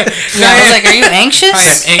 I am. I was like, are you anxious?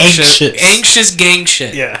 I am anxious. Anxious. Anxious gang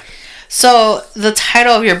shit. Yeah. So the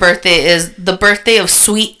title of your birthday is The Birthday of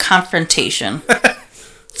Sweet Confrontation.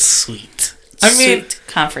 Sweet. I mean, Sweet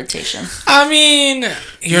Confrontation.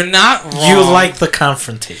 You're not wrong. You like the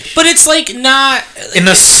confrontation but it's like not in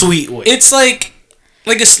a sweet way. It's like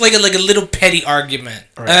a little petty argument.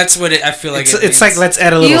 Right. That's what I feel like. It's like let's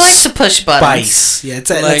add a little You like to push buttons. spice. Yeah,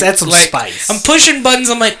 let's add some spice. I'm pushing buttons.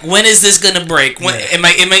 I'm like, when is this gonna break? When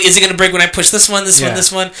is it gonna break when I push this one,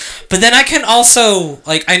 this one? But then I can also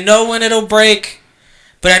I know when it'll break.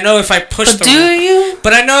 But I know if I push But do you?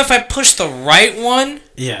 But I know if I push the right one,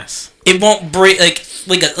 Yes. it won't break. Like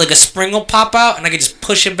a spring will pop out, and I can just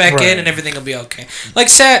push it back Right. in, and everything will be okay. Like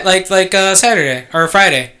Saturday or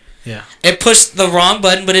Friday. Yeah. It pushed the wrong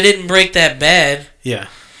button, but it didn't break that bad. Yeah.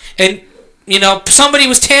 And somebody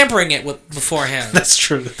was tampering it beforehand. That's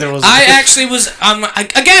true. There was. I actually was on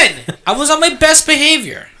I was on my best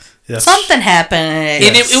behavior, Yes. Something happened.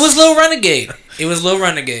 and it was low renegade. It was low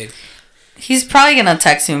renegade. He's probably going to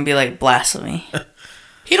text you and be like, blasphemy.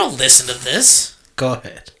 He don't listen to this. Go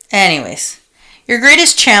ahead. Anyways. Your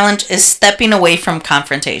greatest challenge is stepping away from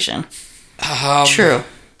confrontation. True.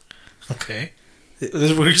 Okay.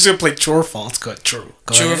 We're just gonna play true or false. Go ahead. True.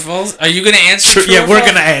 Go True or ahead. false? Are you gonna answer? True. True Yeah, or we're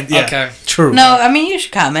false? gonna end. Yeah. Okay. True. No, I mean, you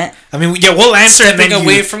should comment. I mean, yeah, we'll answer and Stepping then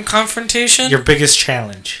away from confrontation. your biggest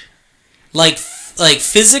challenge. Like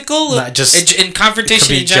physical, Not just in confrontation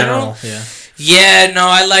Could be in general. Yeah. Yeah, no,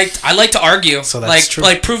 I like to argue. So that's true.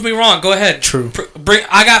 Prove me wrong. Go ahead. True.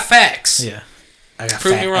 I got facts. Yeah. I got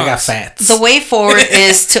Prove me wrong. I got fats. The way forward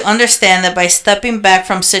is to understand that by stepping back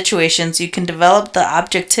from situations, you can develop the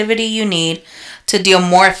objectivity you need to deal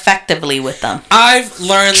more effectively with them. I've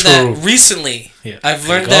learned True. that recently. Yeah, I've there you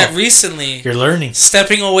learned go. that recently. You're learning.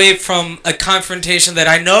 Stepping away from a confrontation that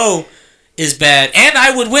I know is bad, and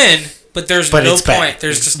I would win, but there's But no it's point. bad.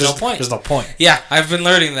 There's just no point. There's no point. Yeah, I've been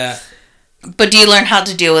learning that. But do you learn how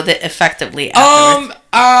to deal with it effectively afterwards?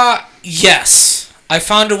 Yes. I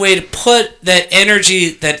found a way to put that energy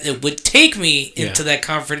that it would take me into that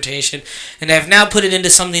confrontation, and I've now put it into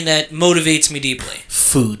something that motivates me deeply.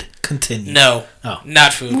 Food. Continue. No. Oh.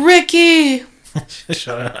 Not food. Ricky!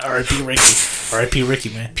 Shut up. R.I.P. Ricky. R.I.P. Ricky,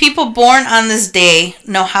 man. People born on this day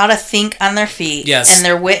know how to think on their feet. Yes. And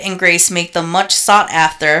their wit and grace make them much sought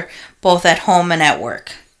after, both at home and at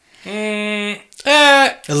work. A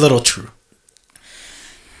little true.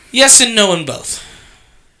 Yes and no in both.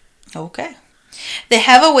 Okay. They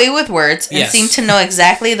have a way with words and Yes. seem to know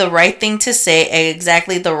exactly the right thing to say at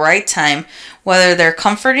exactly the right time, whether they're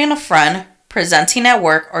comforting a friend, presenting at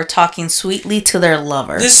work, or talking sweetly to their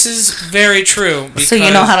lover. This is very true. So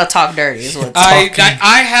you know how to talk dirty is what I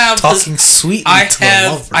have talking sweetly I to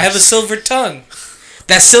lovers. have a silver tongue.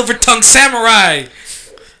 That silver tongue samurai.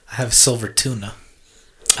 I have silver tuna.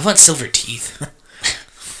 I want silver teeth.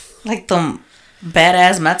 like them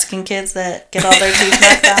badass Mexican kids that get all their teeth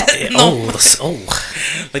knocked out.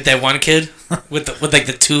 Oh, Like that one kid with like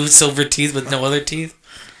the two silver teeth with no other teeth.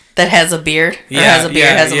 That has a beard. Has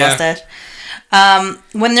a mustache.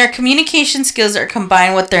 When their communication skills are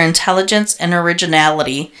combined with their intelligence and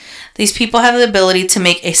originality, these people have the ability to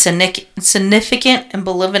make a significant and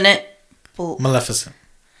Maleficent.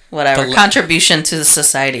 contribution to the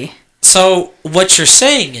society. So what you're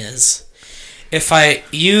saying is, if I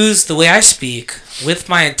use the way I speak with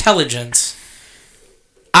my intelligence,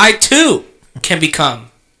 I too can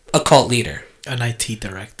become a cult leader. An IT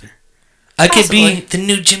director. I could be the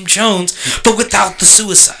new Jim Jones, but without the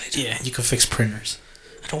suicide. Yeah, you can fix printers.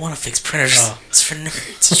 I don't want to fix printers. It's for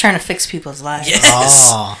nerds. Just trying to fix people's lives. Yes.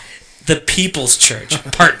 Oh. The People's Church,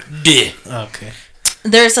 Part D. Okay.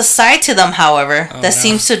 There's a side to them, however, that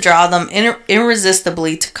seems to draw them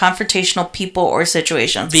irresistibly to confrontational people or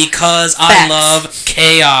situations. Because Facts. I love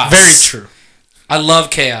chaos. Very true. I love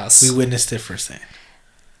chaos. We witnessed it firsthand.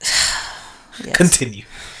 Yes. Continue.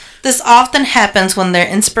 This often happens when their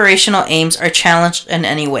inspirational aims are challenged in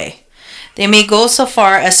any way. They may go so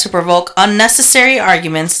far as to provoke unnecessary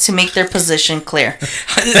arguments to make their position clear.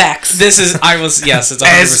 Facts. It's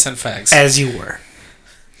 100% facts. As you were.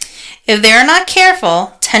 If they are not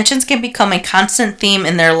careful, tensions can become a constant theme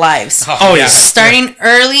in their lives. Oh, yes. Starting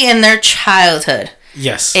early in their childhood.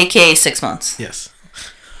 Yes. AKA 6 months. Yes.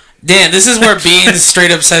 Dan, this is where Beans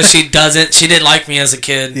straight up says she didn't like me as a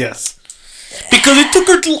kid. Yes. Because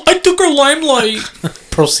I took her limelight.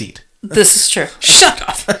 Proceed. This is true. Shut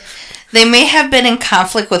up. They may have been in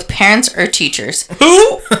conflict with parents or teachers.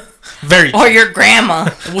 Who? Very Or your grandma.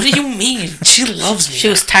 What do you mean? She loves me. She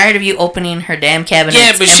was tired of you opening her damn cabinet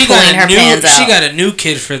but and she pulling her pans out. She got a new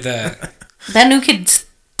kid for that. That new kid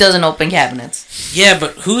doesn't open cabinets. Yeah,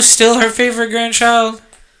 but who's still her favorite grandchild?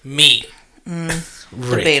 Me.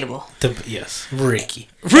 Debatable. Yes. Ricky.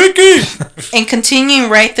 Ricky! And continuing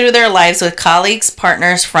right through their lives with colleagues,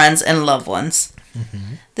 partners, friends, and loved ones.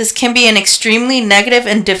 Mm-hmm. This can be an extremely negative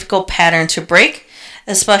and difficult pattern to break,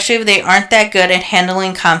 especially if they aren't that good at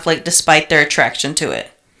handling conflict despite their attraction to it.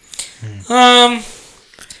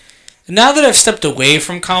 Now that I've stepped away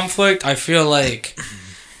from conflict, I feel like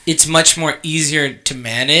it's much more easier to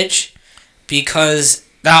manage because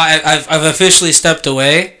now I've officially stepped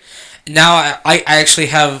away. Now I actually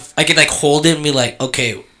I can like hold it and be like,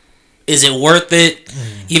 okay, is it worth it?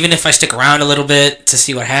 Even if I stick around a little bit to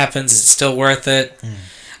see what happens, is it still worth it?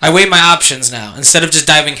 I weigh my options now instead of just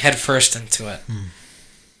diving headfirst into it.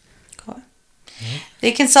 Cool.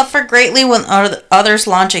 They can suffer greatly when others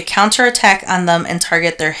launch a counterattack on them and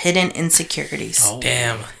target their hidden insecurities. Oh,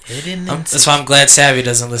 damn. Hidden That's why I'm glad Savvy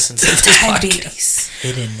doesn't listen to this podcast. Diabetes.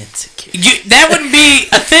 Hidden insecurity. That wouldn't be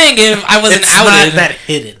a thing if I wasn't It's outed. not that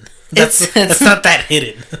hidden. It's not that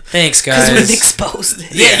hidden. Thanks, Because guys. we've exposed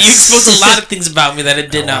it. Yeah, you exposed a lot of things about me that I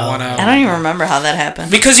did not want I out. don't even remember how that happened.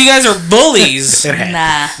 Because you guys are bullies.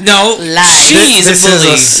 Nah. No, Lies. she's This a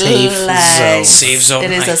bully. is a safe Lies. zone. Safe zone.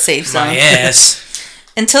 It is a safe zone. My ass.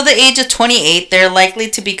 Until the age of 28, they're likely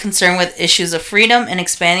to be concerned with issues of freedom and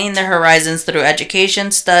expanding their horizons through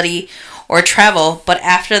education, study, or travel. But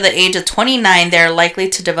after the age of 29, they're likely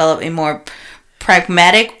to develop a more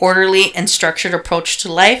pragmatic, orderly, and structured approach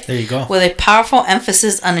to life. There you go. With a powerful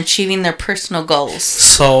emphasis on achieving their personal goals.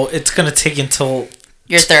 So it's gonna take until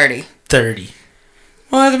You're 30. 30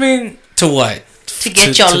 Well, I mean, to what? To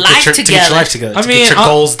get your life To get your together. life together. I to mean, get your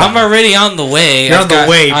goals I'm down. already on the way. You're on the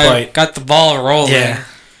way, I but- got the ball rolling. Yeah.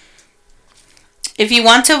 If you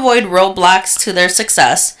want to avoid roadblocks to their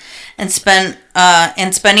success and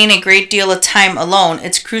spending a great deal of time alone,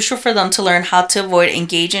 it's crucial for them to learn how to avoid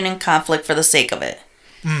engaging in conflict for the sake of it.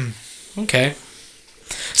 Okay.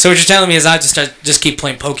 So what you're telling me is I just keep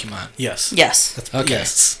playing Pokemon. Yes. Yes. Okay.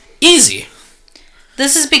 Yes. Easy.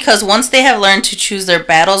 This is because once they have learned to choose their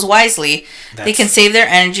battles wisely, they can save their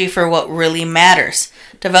energy for what really matters,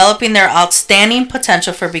 developing their outstanding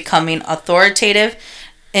potential for becoming authoritative,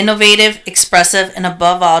 innovative, expressive, and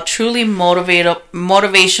above all, truly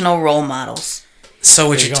motivational role models. So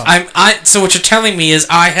what so what you're telling me is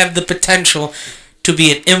I have the potential to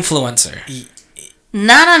be an influencer.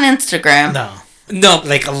 Not on Instagram. No. No,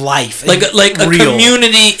 like a life, like a real.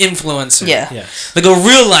 community influencer. Yeah. Yes. Like a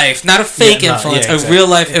real life, not a fake Yeah, no, influencer, yeah, exactly. a real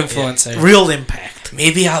life influencer. Yeah. Real impact.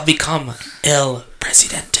 Maybe I'll become El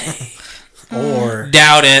Presidente. Or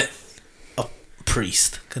Doubt it. a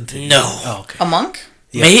priest. Continue. No. Oh, okay. A monk?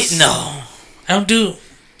 Mate, no. I don't do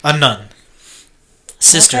A nun.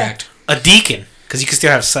 Sister Okay. Act. A deacon. Because you can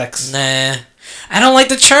still have sex. Nah. I don't like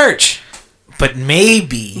the church. But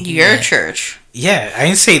maybe. Your church. Yeah, I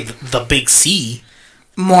didn't say the big C.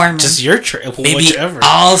 Mormon. Just your church. Maybe Whichever.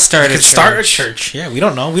 I'll start You a could church. start a church. Yeah, we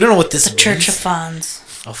don't know. We don't know what this the Church of means.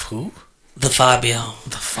 Fonz. Of who? The Fabio.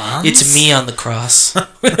 The Fonz? It's me on the cross.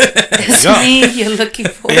 It's go. me you're looking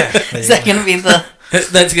for. Yeah, Is that going to be the...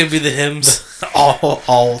 That's gonna be the hymns.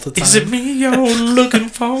 all the time. Is it me you're looking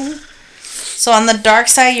for? So on the dark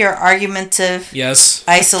side, you're argumentative, Yes.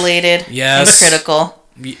 isolated, Yes. hypocritical.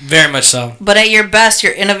 Very much so. But at your best,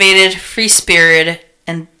 you're innovative, free-spirited,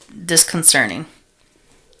 and disconcerting.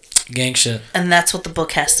 Gang shit. And that's what the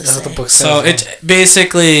book has to That's say. what the book says. So it's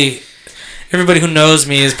basically everybody who knows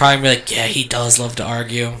me is probably gonna be like, yeah, he does love to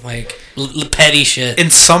argue, like petty shit. In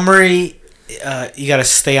summary, you gotta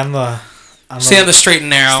stay on the Stay on the straight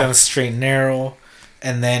and stay on narrow. the straight and narrow,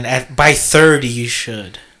 and then by 30 you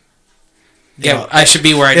should. Yeah, I should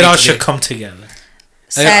be where I It need all to should be. come together.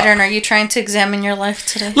 Saturn, are you trying to examine your life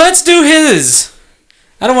today? Let's do his.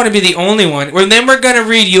 I don't want to be the only one. Well, then we're gonna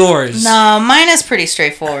read yours. No, mine is pretty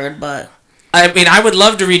straightforward, but I mean, I would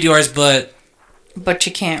love to read yours, but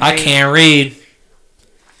you can't. I read. can't read.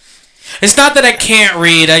 It's not that I can't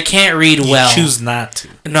read. I can't read You well. choose not to.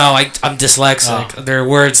 No, I'm dyslexic. Oh. There are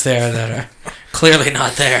words there that are clearly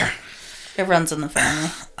not there. It runs in the family.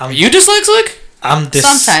 Are you dyslexic?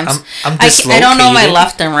 Sometimes. I'm I don't know my dislocated.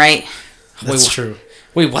 left and right. That's Wait, true.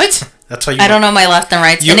 Wait, what? That's why you. I don't know my left and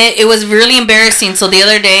rights. You- And it was really embarrassing. So the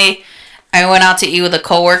other day, I went out to eat with a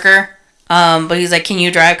coworker. But he's like, can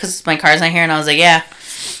you drive? Because my car's not here. And I was like, yeah.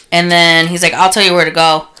 And then he's like, I'll tell you where to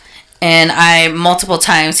go. And multiple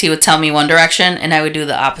times, he would tell me one direction. And I would do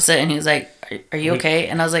the opposite. And he was like, are you okay?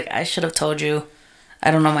 And I was like, I should have told you. I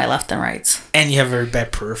don't know my left and rights. And you have very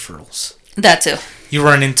bad peripherals. That too. You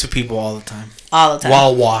run into people all the time All the time.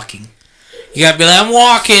 while walking. You gotta be like, I'm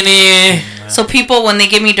walking in. So people, when they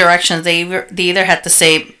give me directions, they either have to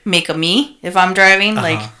say, make a me if I'm driving,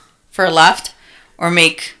 like for a left, or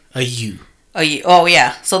make A U. a U. Oh,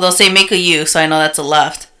 yeah. So they'll say, make a U, so I know that's a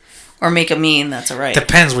left. Or make a me, and that's a right.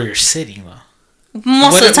 Depends where you're sitting, though.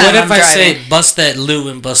 Most of the time, What if I'm I driving. say, bust that Lou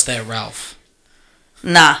and bust that Ralph?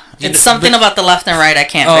 Nah. It's know, something but- about the left and right I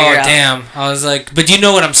can't Oh, figure out. damn. I was like, but you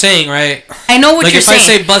know what I'm saying, right? I know what Like, you're if saying. I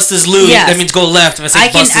say bust this Lou, Yes. that means go left. If I say I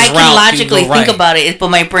can bust this Ralph, logically you can go right. think about it, but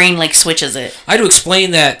my brain, like, switches it. I had to explain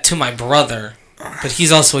that to my brother, but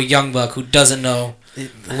he's also a young buck who doesn't know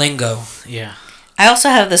lingo. Yeah. I also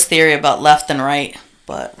have this theory about left and right,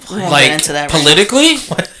 but we won't Like, get into that right politically?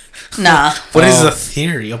 now. Nah. What is Oh. the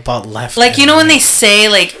theory about left? Like, you and know when right? they say,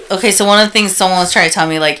 like, okay, so one of the things someone was trying to tell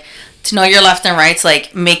me, like, to know your left and right's,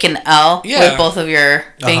 like, make an L Yeah. with both of your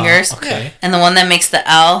fingers. Okay. And the one that makes the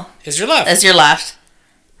L Is your left. is your left,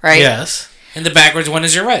 right? Yes. And the backwards one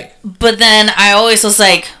is your right. But then I always was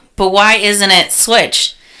like, but why isn't it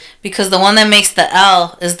switched? Because the one that makes the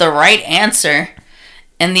L is the right answer,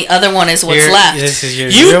 and the other one is what's left. This is your,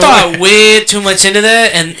 You you're- thought way too much into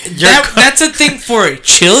that, and that's a thing for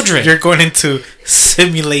children. You're going into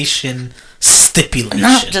simulation stipulation.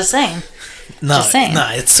 No, just saying. no, just saying. No,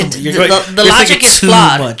 it's It- you're the- going, the you're logic thinking is too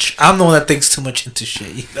flawed. much. I'm the one that thinks too much into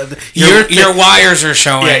shit. Your wires are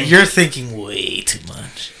showing. Yeah, you're thinking way too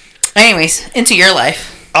much. Anyways, into your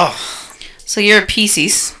life. Oh, So you're a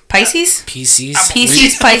Pisces. Pisces? Pisces.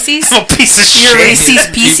 Pisces, Pisces? I'm a piece of You're shit. Reese's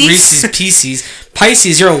Pieces? Reese's Pisces.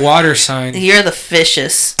 Pisces, you're a water sign. You're the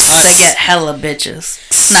fishes that get hella bitches.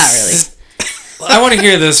 Not really. I want to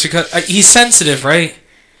hear this because he's sensitive, right?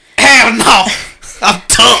 Hell no. I'm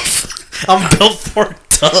tough. I'm built for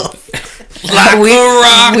tough. Like we, a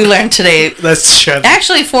rock. we learned today. Let's shut.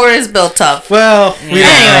 Actually, Ford is built tough. Well, we don't know.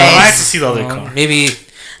 Anyways. I have to see the other car. Maybe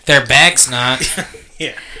their back's not.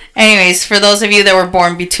 Yeah. Anyways, for those of you that were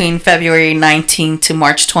born between February 19th to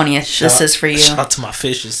March 20th, this is for you. Shout out to my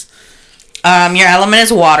fishes. Your element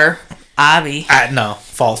is water. Avi. No,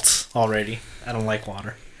 false already. I don't like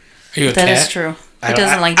water. Are you a That cat? is true. He I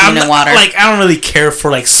doesn't like I'm being in not- water. Like, I don't really care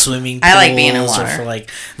for like swimming pools I like being in or water. for like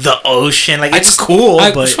the ocean. Like, I it's just- cool,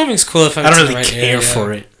 but swimming's cool if I'm I don't in the really right care area.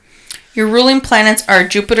 for it. Your ruling planets are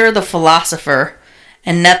Jupiter the philosopher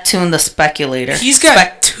and Neptune the speculator. He's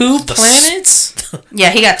got two the planets? Yeah,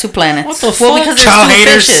 he got two planets. What the Well, fuck? because there's Chow two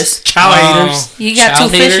haters. fishes. Chow haters. You got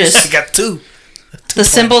Child two haters? fishes. I got two. The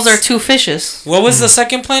symbols are two fishes. What was the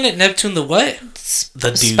second planet? Neptune the what? The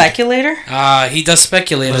dude. Speculator? He does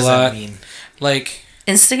speculate What does a lot. that mean? Like,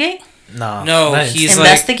 Instigate? No. no, Nice. he's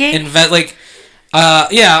Investigate? like,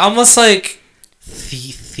 yeah, almost like,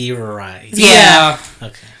 Theorize. yeah.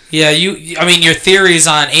 Okay. Yeah, I mean, your theories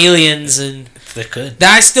on aliens and They're good.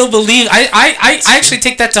 that I still believe. I actually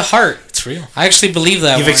take that to heart. It's real. I actually believe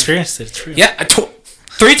that. You've one. experienced it. It's real. Yeah,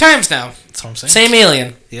 3 times now. That's what I'm saying. Same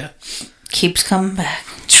alien. Yeah. Keeps coming back.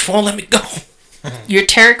 Just won't let me go. Your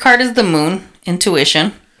tarot card is the moon.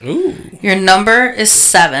 Intuition. Ooh, Your number is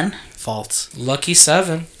 7. False. lucky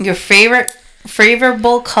 7. Your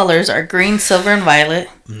favorable colors are green, silver, and violet.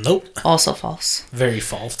 Nope. Also false. Very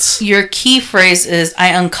false. Your key phrase is I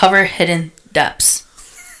uncover hidden depths.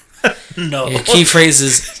 No. Your key phrase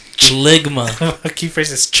is ligma. Key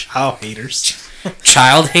phrase is chow haters.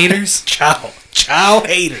 Child haters. Chow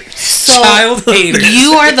haters. So Child haters.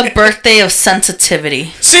 you are the birthday of sensitivity.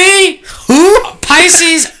 See, Who?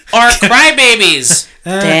 Pisces are crybabies.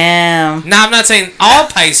 Damn. Now, I'm not saying all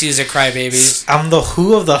Pisces are crybabies. I'm the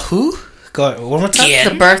who of the who? Go ahead, one more time. Yeah.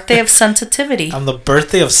 The birthday of sensitivity. I'm the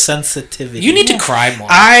birthday of sensitivity. You need to cry more.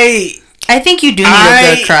 I think you do need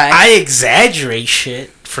a good cry. I exaggerate shit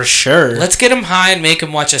for sure. Let's get him high and make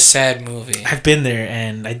him watch a sad movie. I've been there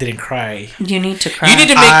and I didn't cry. You need to cry. You need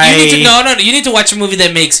to make. No. You need to watch a movie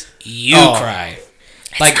that makes you cry.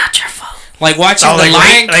 It's Like, not your fault. like watching The like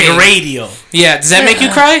Lion King. like radio. Yeah, does that make you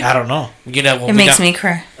cry? I don't know. You know, It makes me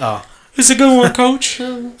cry. Oh, It's a good one, Coach.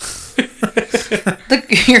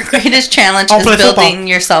 Your greatest challenge I'll is play building football.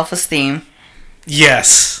 your self-esteem.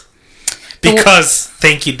 yes. Because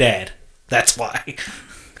thank you, Dad. That's why.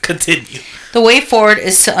 Continue. The way forward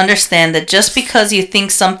is to understand that just because you think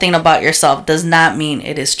something about yourself does not mean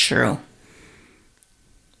it is true.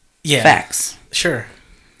 Yeah. Facts. Sure.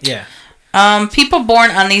 Yeah. People born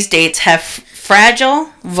on these dates have fragile,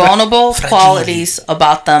 vulnerable qualities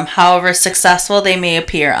about them, however successful they may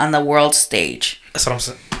appear on the world stage. That's what I'm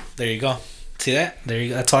saying. There you go. See that? There you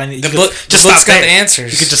go. That's all I need. The You book could just stop got there. the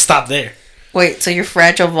answers. You could just stop there. Wait, so you're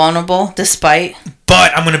fragile, vulnerable, despite?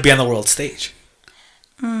 But I'm gonna be on the world stage.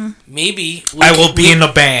 Maybe I will be in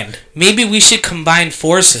a band. Maybe we should combine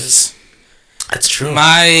forces. That's true.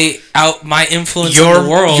 My influence on the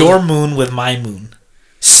world. Your moon with my moon.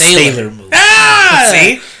 Sailor Moon. Ah!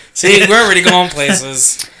 See? We're already going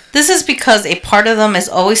places. This is because a part of them is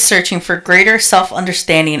always searching for greater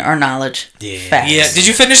self-understanding or knowledge. Yeah. Facts. Yeah. Did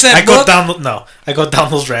you finish that I book? go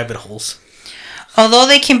down those rabbit holes. Although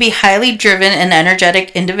they can be highly driven and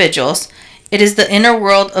energetic individuals, it is the inner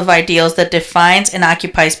world of ideals that defines and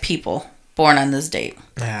occupies people born on this date.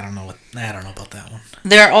 I don't know about that one.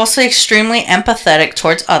 They are also extremely empathetic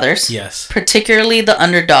towards others, Yes. particularly the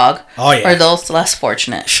underdog Oh yeah. or those less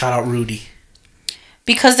fortunate. Shout out Rudy.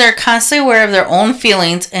 Because they're constantly aware of their own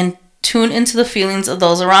feelings and tune into the feelings of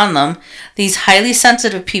those around them, these highly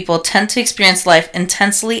sensitive people tend to experience life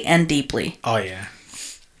intensely and deeply. Oh yeah.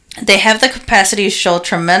 They have the capacity to show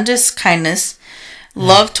tremendous kindness,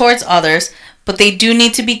 love towards others, but they do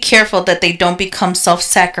need to be careful that they don't become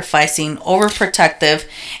self-sacrificing, overprotective,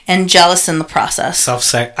 and jealous in the process.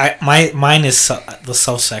 Mine is the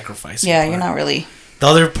self-sacrifice. Yeah, part. you're not really. The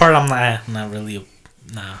other part, I'm not really.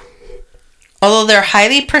 Nah. Although they're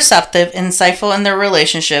highly perceptive, insightful in their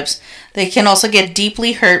relationships, they can also get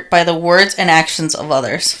deeply hurt by the words and actions of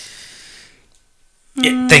others.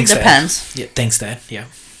 Yeah, thanks, Depends. Dad. Yeah, thanks, Dad. Yeah.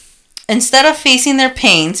 Instead of facing their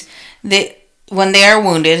pains, when they are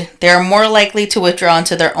wounded, they are more likely to withdraw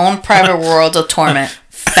into their own private worlds of torment.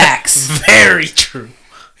 Facts. Very true.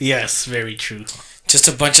 Yes, very true. Just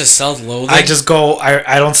a bunch of self-loathing. I just go.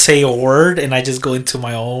 I don't say a word, and I just go into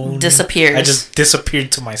my own. Disappears. I just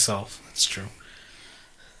disappeared to myself. That's true.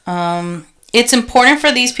 It's important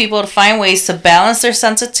for these people to find ways to balance their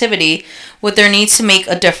sensitivity with their needs to make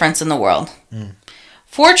a difference in the world.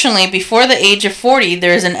 Fortunately, before the age of 40,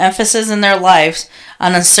 there is an emphasis in their lives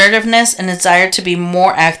on assertiveness and desire to be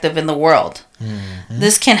more active in the world.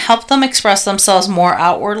 This can help them express themselves more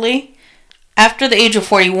outwardly. After the age of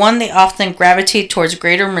 41, they often gravitate towards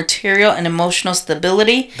greater material and emotional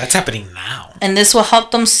stability. That's happening now. And this will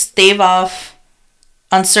help them stave off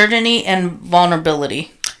uncertainty and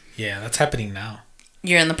vulnerability. Yeah, that's happening now.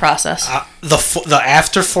 You're in the process. The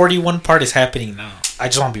after 41 part is happening now. I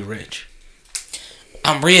just want to be rich.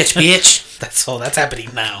 I'm rich, bitch. That's all. That's happening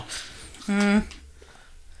now.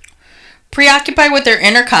 Preoccupied with their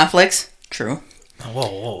inner conflicts. True.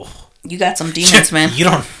 Whoa. You got some demons, man. You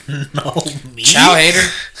don't know me. Chow hater.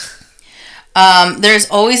 There's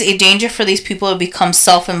always a danger for these people to become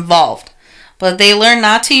self-involved. But they learn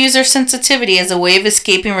not to use their sensitivity as a way of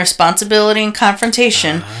escaping responsibility and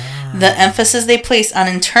confrontation. The emphasis they place on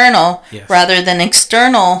internal rather than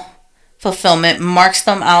external fulfillment marks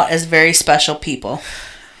them out as very special people.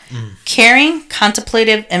 Caring,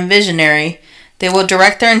 contemplative, and visionary, they will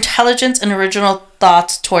direct their intelligence and original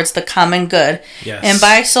thoughts towards the common good, and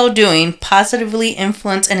by so doing, positively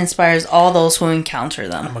influence and inspires all those who encounter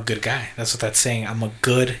them. I'm a good guy. That's what that's saying. I'm a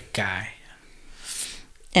good guy.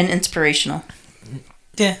 And inspirational.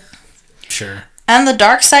 Yeah. Sure. On the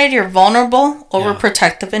dark side, you're vulnerable,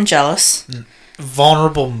 overprotective, and jealous.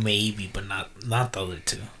 Vulnerable, maybe, but not the other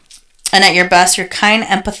two. And at your best, you're kind,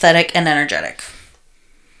 empathetic, and energetic.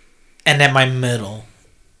 And at my middle,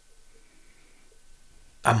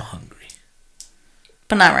 I'm hungry.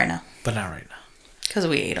 But not right now. Because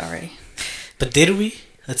we ate already. But did we?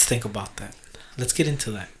 Let's think about that. Let's get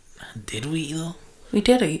into that. Did we, though? We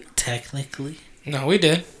did eat. Technically. No, we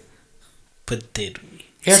did. But did we?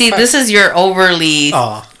 See, this is your overly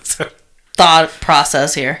thought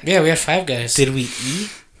process here. Yeah, we had 5 guys. Did we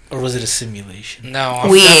eat? Or was it a simulation? No,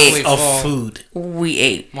 we ate. Of food. We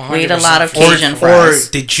ate. We ate a lot of Cajun fries.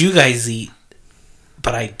 Or did you guys eat?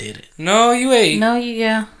 But I didn't. No, you ate. No,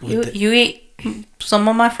 you ate some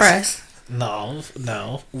of my fries. No.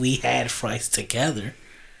 We had fries together.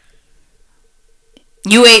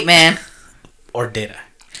 You ate, man. Or did I?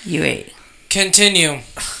 You ate. Continue.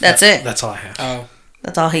 That's it. That's all I have. Oh.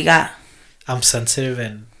 That's all he got. I'm sensitive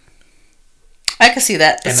and... I can see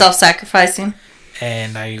that. It's self-sacrificing.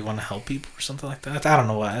 And I want to help people or something like that. I don't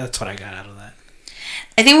know why. That's what I got out of that.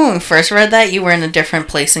 I think when we first read that, you were in a different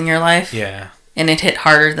place in your life. Yeah. And it hit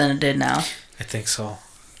harder than it did now. I think so.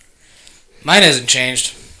 Mine hasn't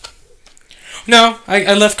changed. No,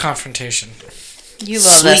 I love confrontation. You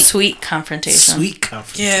love that sweet confrontation.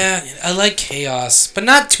 Yeah, I like chaos, but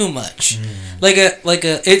not too much.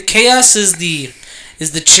 Chaos is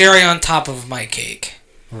the cherry on top of my cake.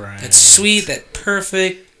 Right. That's sweet, that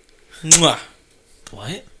perfect. Mwah.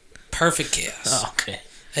 What? Perfect chaos. Oh, okay.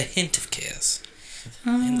 A hint of chaos.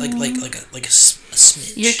 And like a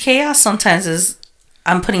smidge. Your chaos sometimes is,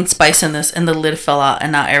 I'm putting spice in this, and the lid fell out,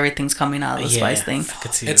 and now everything's coming out of the spice thing.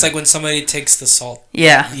 It's like when somebody takes the salt.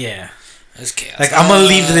 Yeah. Yeah. That's chaos. Like, I'm gonna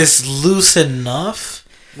leave this loose enough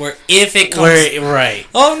where if it comes... right.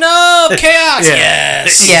 Oh no! Chaos!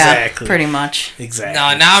 Yes! Yeah, exactly. Pretty much. Exactly.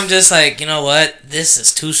 No, now I'm just like, you know what? This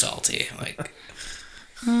is too salty. Like...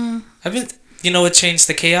 You know what changed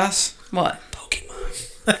the chaos? What?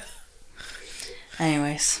 Pokemon.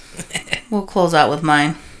 Anyways. We'll close out with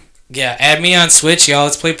mine. Yeah, add me on Switch, y'all.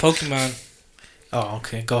 Let's play Pokemon. Oh,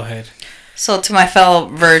 okay. Go ahead. So, to my fellow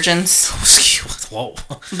virgins. Whoa.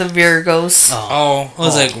 The Virgos. Oh, I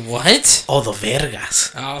was like, what? Oh, the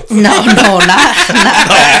Vergas. Oh. No, not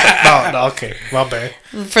that. No, okay. My bad.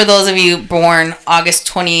 For those of you born August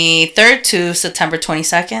 23rd to September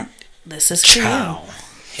 22nd, this is for you.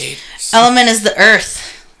 Haters. Element is the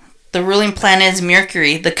Earth. The ruling planet is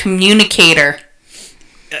Mercury, the communicator.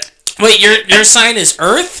 Wait, your sign is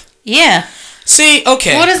Earth? Yeah. See,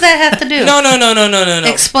 okay. What does that have to do? No.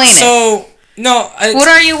 Explain it. So, no. What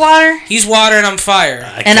are you, water? He's water and I'm fire.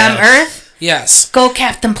 And I'm Earth? Yes. Go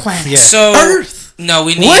Captain Planet. Yeah. So, Earth. No,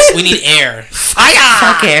 we need air.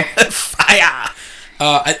 Fire. Okay. Fire.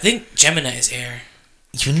 I think Gemini is air.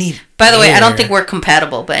 You need By the way, I don't think we're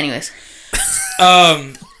compatible, but anyways.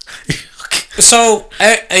 So,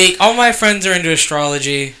 all my friends are into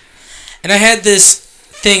astrology, and I had this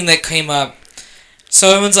thing that came up. So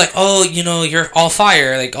everyone's like, "Oh, you're all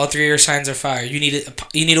fire. Like all 3 of your signs are fire. You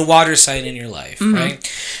need a water sign in your life,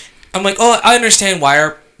 right?" I'm like, "Oh, I understand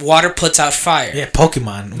why water puts out fire." Yeah,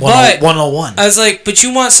 Pokemon 101. I was like, "But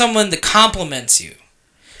you want someone that compliments you."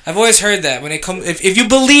 I've always heard that when it comes, if you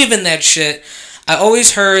believe in that shit, I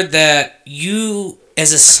always heard that you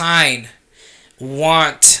as a sign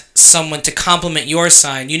want someone to compliment your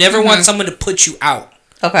sign. You never want someone to put you out.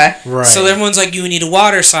 Okay. Right. So everyone's like, you need a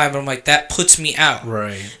water sign, but I'm like, that puts me out.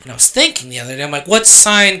 Right. And I was thinking the other day, I'm like, what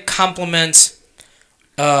sign complements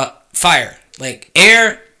fire? Like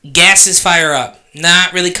air gases fire up,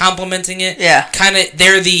 not really complimenting it. Yeah. Kind of,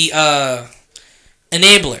 they're the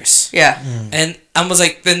enablers. Yeah. And I was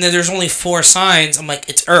like, then there's only 4 signs. I'm like,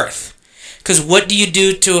 it's Earth. Because what do you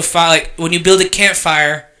do to a fire? Like when you build a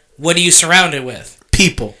campfire, what do you surround it with?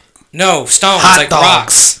 People. No, stones, Hot like dogs.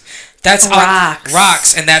 rocks. That's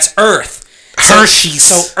rocks, and that's Earth. Hershey's.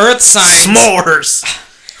 So Earth signs. S'mores.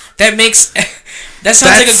 That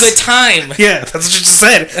sounds like a good time. Yeah, that's what you just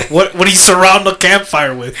said. What do you surround a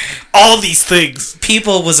campfire with? All these things.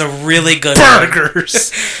 People was a really good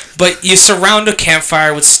burgers. But you surround a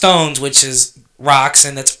campfire with stones, which is rocks,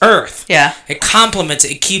 and that's Earth. Yeah. It complements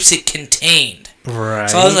it. It keeps it contained. Right.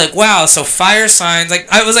 So I was like, wow. So fire signs. Like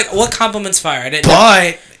I was like, what complements fire? I didn't know.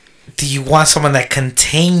 But do you want someone that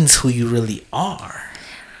contains who you really are?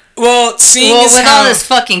 Well, seeing Well, as with how, all this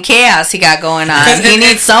fucking chaos he got going on, 'Cause he it-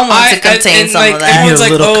 needs someone I- to contain and, some like, of You that. everyone's need a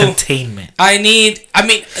like, little oh, containment. I mean,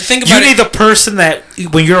 think You about need it. the person that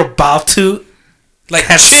when you're about to Like,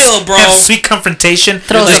 chill, bro. have sweet confrontation,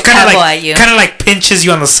 Throws a kind of pebble like at you. kind of like pinches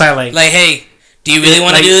you on the side, like Hey, do you really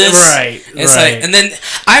want to like, do this? right, It's right. like, and then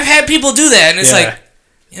I've had people do that, and it's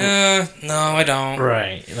Yeah. like, no, I don't.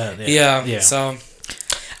 right, Yeah. So,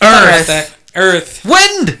 Earth, Earth,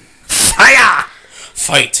 wind, fire.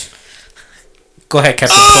 fight. Go ahead,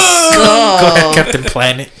 Captain. Go. Go ahead, Captain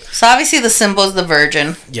Planet. So obviously the symbol is the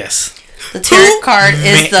Virgin. Yes. The tarot card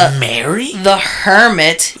is the Mary.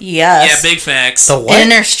 Hermit. Yes. Yeah, big facts. The what?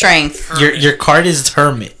 Inner strength. Your card is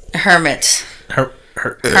Hermit. Hermit.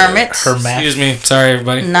 Hermit. Excuse me. Sorry,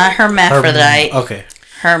 everybody. Not hermaphrodite. Okay.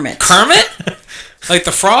 Hermit. Kermit? Like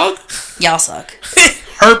the frog? Y'all suck.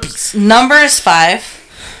 Herpes. Number is 5.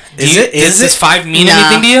 Does 5 mean Nah.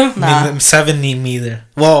 anything to you? Nah. 7 need me either.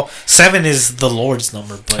 Well, 7 is the Lord's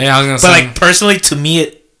number, but Yeah, I was gonna but say. like personally to me,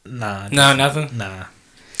 it nah. No, nothing. Nah,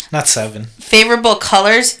 not 7. Favorable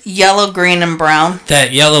colors: yellow, green, and brown.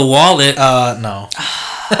 That yellow wallet. No.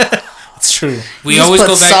 It's true. We You just always put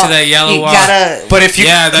go back salt- to that yellow you wallet. gotta. But if you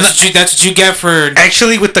Yeah, that's what you get for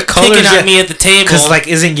actually with the colors, picking on me at the table. because like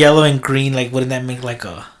isn't yellow and green like wouldn't that make like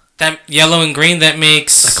a that yellow and green that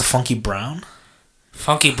makes funky brown?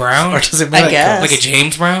 funky brown, Or does it make I guess. like a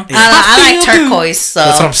James Brown. I don't know, I like turquoise, so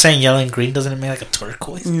That's what I'm saying. Yellow and green doesn't it make like a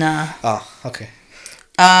turquoise? nah. Oh, okay.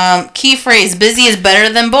 Key phrase: busy is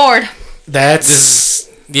better than bored. That's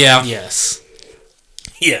Yeah. yes.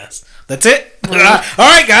 That's it. All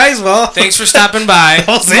right, guys. Well, Thanks for stopping by. that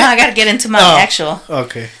was Now I it. gotta get into my Oh. actual.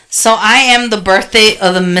 Okay. So I am the birthday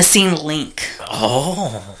of the missing link.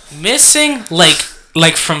 Oh, Missing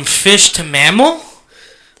like from fish to mammal.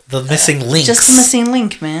 the missing links. Just the missing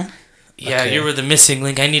link, man. Yeah, Okay. you were the missing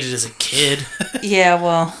link I needed as a kid, Yeah,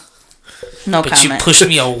 well, no but comment. you pushed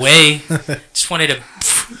me away. Just wanted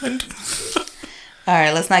to. All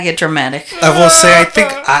right, let's not get dramatic. I will say,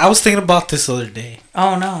 I was thinking about this the other day.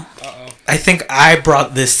 Oh no. I think I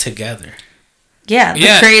brought this together, Yeah, the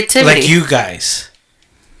Yeah, creativity. like you guys,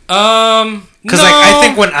 Because because like I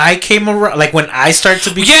think when I came around, like when I started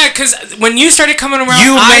to be, Yeah, because when you started coming around,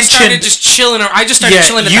 You I mentioned- started just chilling. I just started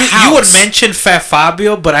chilling at you the house. you would mention Fat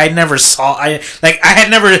Fabio, but I never saw. I had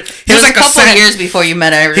never. He it was was like a couple Sa- years before you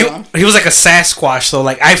met everyone. He was like a Sasquatch, so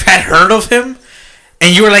like I've had heard of him,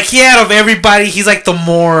 and you were like, yeah, out of everybody, he's like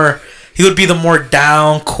he would be the more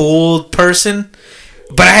down, cool person.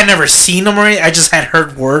 But I had never seen him or anything. I just had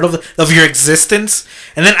heard word of your existence,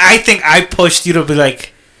 and then I think I pushed you to be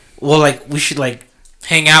like, well, like we should like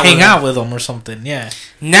hang out with him or something, yeah.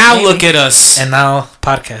 Now Maybe. look at us. And now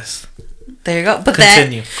podcast. There you go. But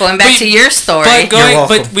Continue. then going back But- to your story,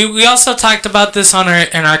 welcome. But we also talked about this on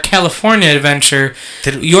our California adventure.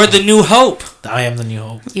 Did- You're the new hope. I am the new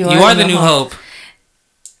hope. You are the new hope.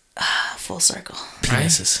 Full circle.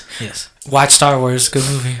 Penises. Yes, Watch Star Wars. Good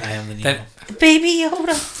movie. I am the new That- hope. Baby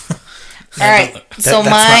Yoda. All right. So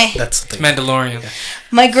That's the thing. Mandalorian.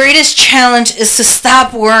 my greatest challenge is to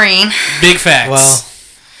stop worrying. Big facts. Well,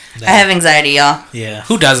 I have anxiety, y'all. yeah,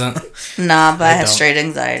 Who doesn't? Nah, but I have don't. straight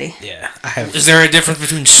anxiety. yeah. I have. Is there a difference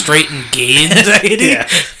between straight and gay anxiety? Yeah,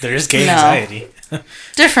 there is gay No. anxiety,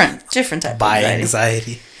 Different type bi of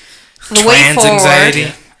anxiety. anxiety. The way Trans forward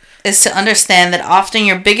anxiety. is to understand that often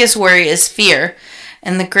your biggest worry is fear,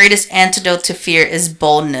 and the greatest antidote to fear is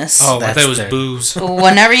boldness. Oh, I That's thought it was there. booze.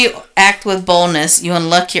 Whenever you act with boldness, you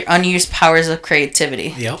unlock your unused powers of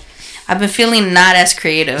creativity. Yep. I've been feeling not as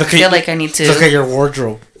creative. I feel like I need to. Look at your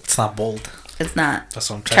wardrobe. It's not bold. It's not. That's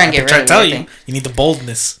what I'm Trying trying, to get I'm trying rid to of tell you. everything. You need the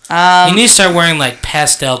boldness. You need to start wearing like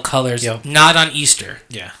pastel colors. Yep. Not on Easter.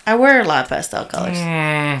 Yeah. I wear a lot of pastel colors.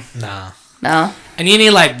 Nah. No. And you need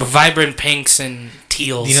like vibrant pinks and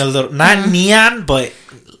teals. You know, little not neon, but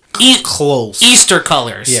close. Easter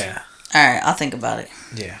colors. Yeah. All right, I'll think about it.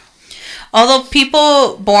 Yeah. Although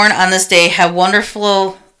people born on this day have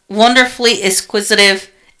wonderfully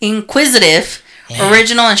inquisitive,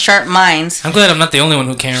 original, and sharp minds, I'm glad I'm not the only one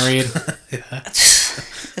who can't read.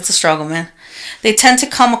 it's a struggle, man. They tend to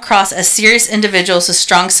come across as serious individuals with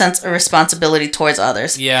strong sense of responsibility towards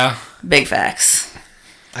others. Yeah. Big facts.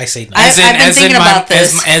 I say no. I've been thinking about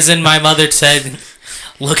this. As in my mother said,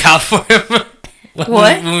 look out for him.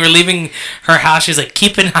 When we were leaving her house, she's like,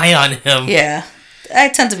 keep an eye on him. Yeah. I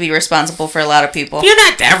tend to be responsible for a lot of people. You're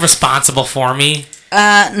not that responsible for me.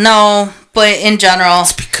 No, but in general,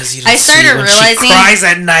 because you I don't see started when realizing- she cries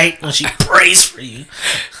at night when she prays for you.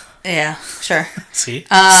 yeah, sure. See?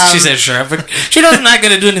 She said, sure. But she knows I'm not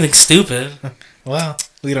going to do anything stupid. Well,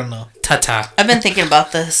 We don't know. Ta-ta. I've been thinking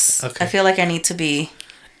about this. Okay. I feel like I need to be...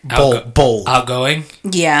 Bold. Outgoing.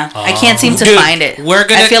 Yeah. I can't seem to Dude, find it. We're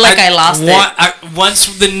gonna. I feel like I lost it.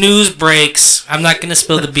 Once the news breaks, I'm not gonna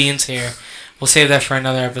spill the beans here. We'll save that for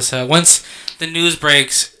another episode. Once the news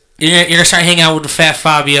breaks, you're gonna start hanging out with the fat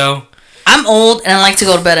Fabio. I'm old and I like to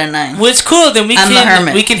go to bed at 9. Well, it's cool. Then I'm a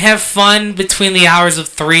hermit. we can have fun between the hours of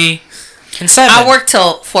 3 and 7. I work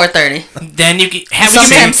till 4:30. Then you can have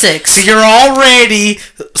Sometimes 6. So you're already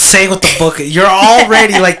saying with the book. You're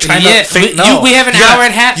already like trying to think. No, we have an hour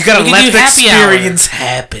and a half. You gotta we can let do the happy hour. experience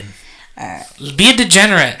happen. Be a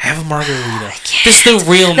degenerate. Have a margarita. This is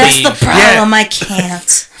the real That's me. the problem. I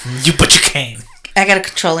can't. But you can. I gotta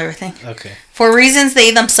control everything. Okay. For reasons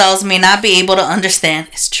they themselves may not be able to understand,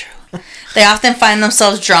 it's true. They often find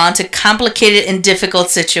themselves drawn to complicated and difficult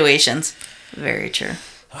situations. Very true.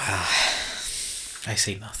 I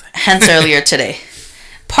say nothing. Hence earlier today.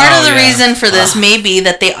 Part of the reason for this may be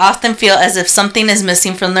that they often feel as if something is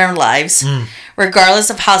missing from their lives, regardless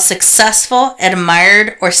of how successful,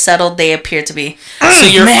 admired, or settled they appear to be. So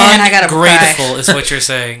you're Man, I gotta ungrateful, is what you're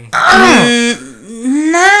saying.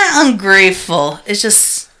 Not ungrateful. It's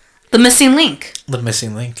just the missing link. The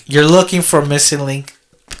missing link. You're looking for a missing link.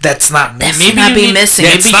 That's not missing. Maybe not be missing.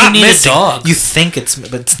 Maybe It's you not need missing. a dog. You think it's,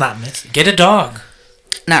 but it's not missing. Get a dog.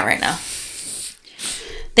 Not right now.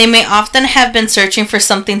 They may often have been searching for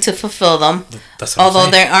something to fulfill them, That's what I'm although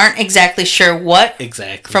saying. they aren't exactly sure what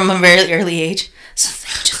Exactly. from a very early age. Since the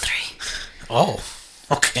age of 3. Oh,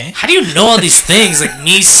 okay. How do you know all these things? Like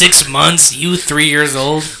me, 6 months, you 3 years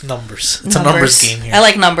old. Numbers. It's a numbers game here. I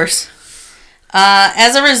like numbers.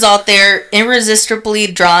 As a result, they're irresistibly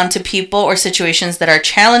drawn to people or situations that are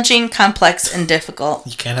challenging, complex, and difficult.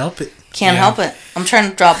 You can't help it. Can't help it. I'm trying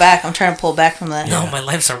to draw back. I'm trying to pull back from that. No, my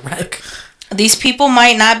life's a wreck. These people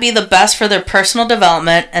might not be the best for their personal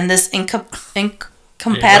development, and this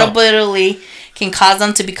incompatibility can cause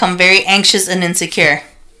them to become very anxious and insecure.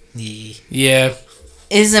 Yeah.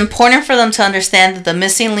 It is important for them to understand that the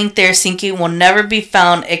missing link they are seeking will never be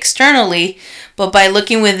found externally, but by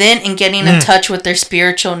looking within and getting in touch with their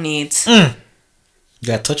spiritual needs. You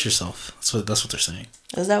gotta touch yourself. That's what they're saying.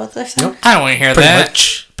 Is that what they're saying? Yep. I don't want to hear Pretty that.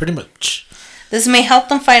 much. Pretty much. This may help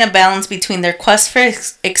them find a balance between their quest for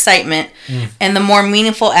excitement and the more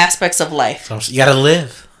meaningful aspects of life. So you gotta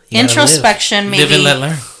live. You gotta Introspection may Live and let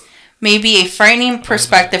learn. be a frightening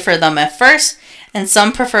perspective for them at first, and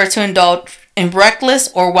some prefer to indulge in reckless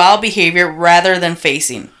or wild behavior rather than face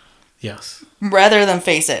it. Yes.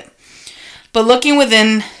 But looking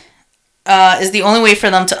within is the only way for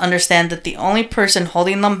them to understand that the only person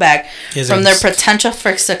holding them back from their potential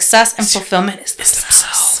for success and fulfillment is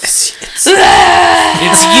themselves.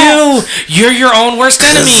 It's you. You're your own worst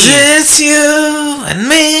enemy. It's you and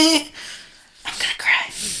me. I'm gonna cry.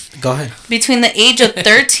 Go ahead. Between the age of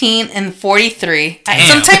 13 and 43.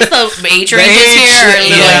 Damn. Sometimes the age ranges here are a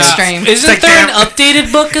little extreme. Isn't like there damn. an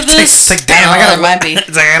updated book of It's this? like damn, Oh, I gotta there might be.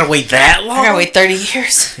 It's like I gotta wait that long. I gotta wait 30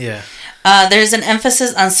 years. Yeah. There's an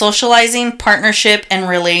emphasis on socializing, partnership, and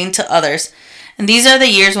relating to others. And these are the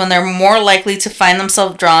years when they're more likely to find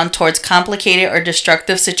themselves drawn towards complicated or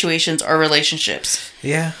destructive situations or relationships.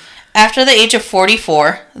 Yeah. After the age of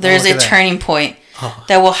 44, there is look a at that. turning point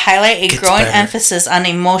that will highlight a growing better. emphasis on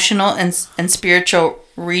emotional and spiritual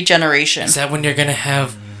regeneration. Is that when you're gonna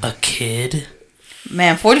have a kid?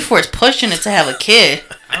 Man, 44 is pushing it to have a kid.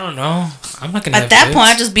 I don't know. I'm not gonna. At have that kids. point,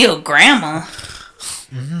 I'd just be a grandma.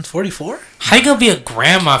 44? How you gonna be a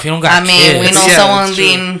grandma if you don't got I mean, kids? we know Yeah, someone that's true.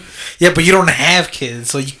 being... Yeah, but you don't have kids,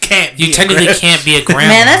 so you can't. You be a technically can't be a grandma.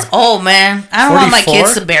 Man, that's old, man. I don't want my 44?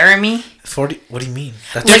 kids to bury me. 40. What do you mean?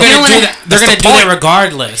 That's They're Like, you know gonna when do I- that. They're That's gonna the do that point.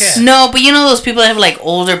 regardless. Yeah. No, but you know those people that have like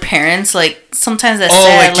older parents. Like sometimes that's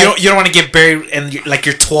sad. like you don't want to get buried, and like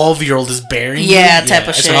your 12-year-old is burying you. Yeah, type of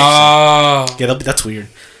that's shit. what I'm Oh, saying. Yeah, that's weird.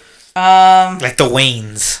 um, Like the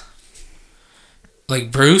Waynes.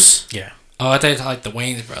 like Bruce? Yeah. Oh, I thought you were like the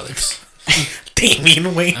Wayans brothers.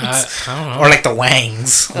 Damien Waynes. I don't know. Or like the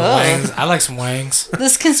Wangs. Wangs. I like some wangs.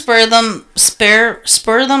 this can spur them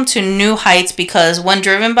to new heights because when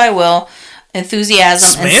driven by will,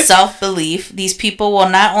 enthusiasm, and Smith? self-belief, these people will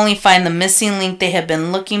not only find the missing link they have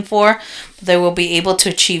been looking for, but they will be able to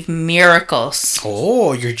achieve miracles.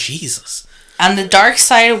 Oh, you're Jesus. On the dark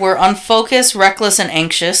side, we're unfocused, reckless, and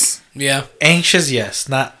anxious. Yeah. Anxious, yes.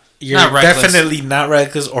 You're Not reckless. definitely not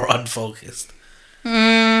reckless or unfocused.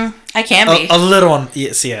 I can be. A little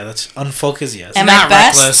yes, yeah, that's unfocused, yes. Am Not I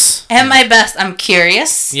best? reckless. At my best, I'm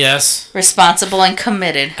curious, Yes. responsible, and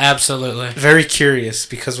committed. Absolutely. Very curious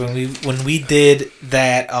because when we did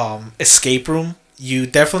that escape room, you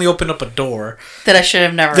definitely opened up a door That I should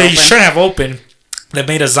have never that you opened. shouldn't have opened, that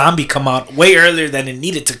made a zombie come out way earlier than it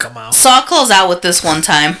needed to come out. So I'll close out with this one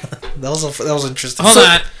time. That was interesting. Hold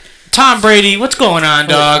on. Tom Brady, what's going on,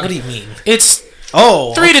 dog? What do you mean? It's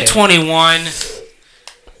 3-21.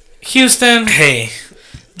 Houston. Hey.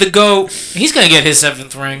 The GOAT. He's going to get his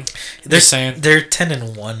 7th ring. They're saying. They're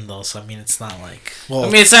 10-1 though, so I mean it's not like. Well, I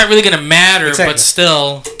mean it's not really going to matter, exactly. But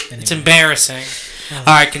still, anyway. It's embarrassing. All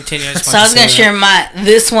right, continue. So I was going to share my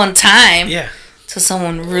this one time. Yeah. So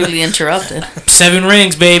someone rudely interrupted. 7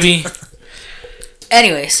 rings, baby.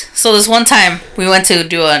 Anyways, so this one time we went to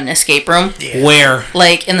do an escape room. Yeah. Where?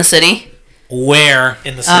 Like in the city. Where?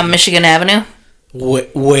 In the city. Michigan Avenue.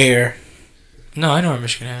 Where? No, I know where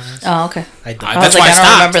Michigan Avenue is. Oh, okay. I don't. I was like, I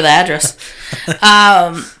don't remember the address.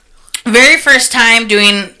 Very first time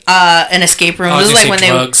doing an escape room. This is like when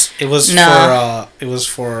drugs. It was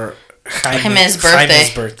for Jaime's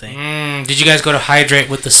birthday. Did you guys go to Hydrate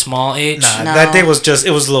with the small H? Nah, no. That day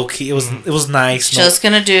was low key. It was nice. Just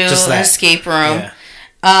gonna do an escape room. Yeah.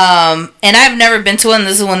 And I've never been to one.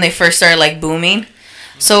 This is when they first started like booming.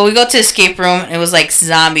 So we go to escape room. It was like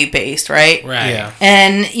zombie based, right? Right. Yeah.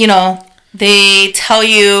 And they tell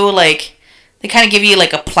you like they kind of give you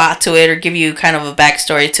like a plot to it or give you kind of a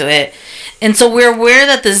backstory to it. And so we're aware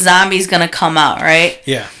that the zombie's gonna come out, right?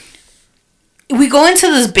 Yeah. We go into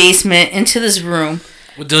this basement, into this room.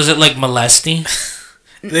 Was it like molesting?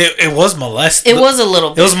 It was molested. It was a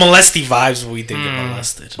little bit. It was molesty vibes, but we did get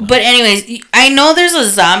molested. But anyways, I know there's a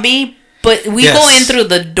zombie, but we go in through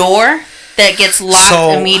the door that gets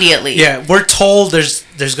locked immediately. Yeah, we're told there's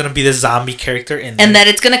going to be the zombie character in there. And that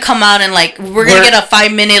it's going to come out and like we're going to get a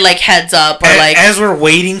 5-minute like heads up or like as we're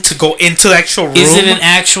waiting to go into the actual room. Is it an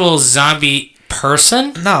actual zombie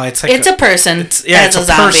person? No, it's like a person. It's a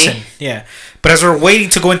zombie. Person. Yeah. But as we're waiting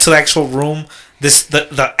to go into the actual room,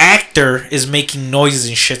 the actor is making noises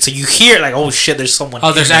and shit. So you hear like, oh shit, there's someone.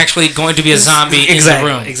 Oh, there's actually going to be a zombie in the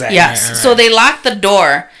room. Exactly. Yes. Right. So they lock the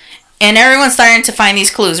door, and everyone's starting to find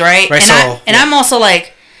these clues, right? And I'm also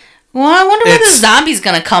like, well, I wonder where the zombie's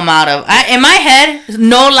gonna come out of. In my head,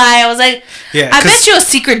 no lie, I was like, I bet you a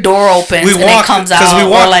secret door opens and it comes out.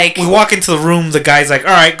 We walk into the room. The guy's like,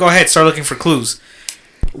 all right, go ahead, start looking for clues.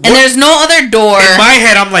 And there's no other door. In my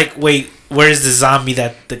head, I'm like, wait. Where's the zombie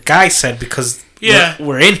that the guy said? Because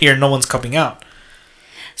we're in here, no one's coming out.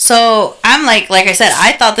 So I'm like I said,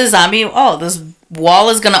 I thought this zombie, this wall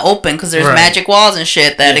is gonna open because there's magic walls and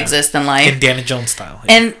shit that exist in life, Indiana Jones style.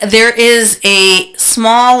 Yeah. And there is a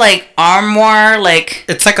small like armoire, like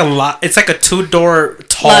it's like a 2-door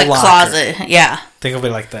tall locker. Closet. Yeah, think of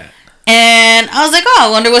it like that. And I was like, I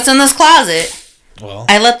wonder what's in this closet. Well,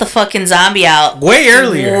 I let the fucking zombie out way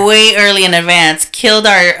early in advance. Killed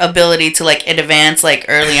our ability to like advance like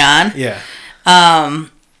early on. Yeah.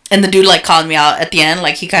 And the dude like called me out at the end.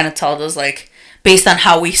 Like he kind of told us like based on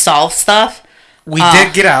how we solved stuff. We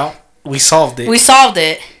did get out. We solved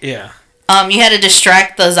it. Yeah. You had to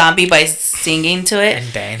distract the zombie by singing to it.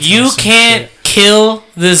 And dancing. You can't kill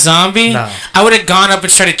the zombie. No. I would have gone up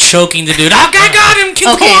and started choking the dude. I got him.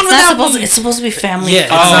 It's supposed to be family. Yeah.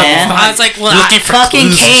 Man. I was like, fucking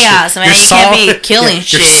chaos, man. You can't be killing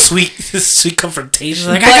shit. Sweet confrontation.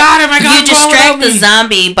 Like, I got him. You distract the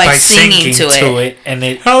zombie by singing to it. And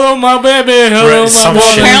it. Hello, my baby. Hello, my boy.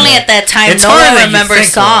 Apparently, at that time, no one remembers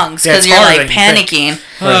songs because you're like panicking.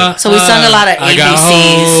 So we sung a lot of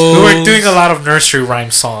ABCs. We were doing a lot of nursery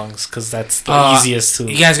rhyme songs because that's the easiest to.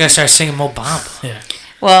 You guys gotta start singing Mo Bamba. Yeah.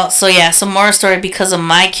 Well, so some more story because of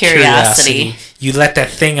my curiosity. You let that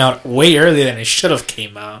thing out way earlier than it should have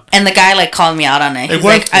came out. And the guy like called me out on it. He's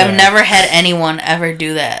like, I've never had anyone ever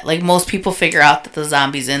do that. Like most people figure out that the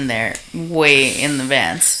zombie's in there way in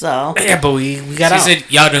advance. So yeah, but we got out. He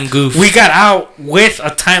said, y'all done goof. We got out with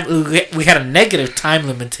a time. We had a negative time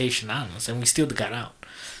limitation on us, and we still got out.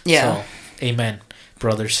 Yeah. So, amen,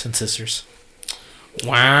 brothers and sisters.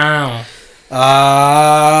 Wow.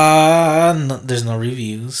 There's no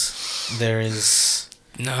reviews. There is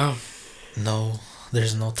no.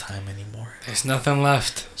 There's no time anymore. There's nothing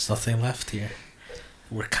left. There's nothing left here.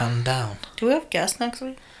 We're counting down. Do we have guests next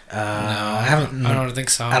week? No, I haven't. I don't think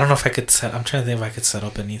so. I don't know if I could set. I'm trying to think if I could set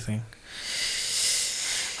up anything.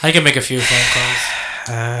 I can make a few phone calls.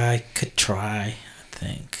 I could try. I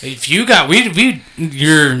think. If you got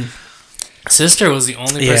your sister was the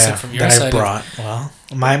only person from your side. I brought. Well,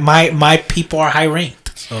 my people are high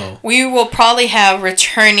ranked. So we will probably have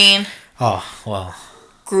returning. Oh well.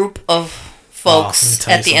 Group of folks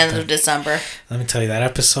at the end of December. Let me tell you that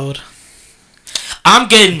episode. I'm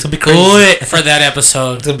getting good for that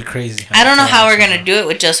episode. It's gonna be crazy. I don't know how we're gonna do it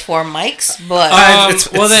with just 4 mics, but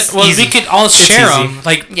we could all share them.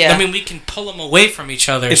 Like, I mean, we can pull them away from each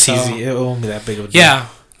other. It's easy. It won't be that big of a deal. Yeah,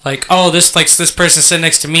 Like, oh, this person sitting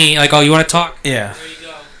next to me. Like, oh, you want to talk? Yeah. There you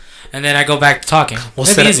go. And then I go back to talking. We'll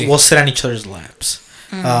sit on each other's laps.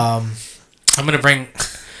 Mm. I'm gonna bring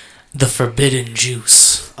the forbidden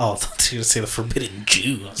juice. Oh, I thought you were gonna say the forbidden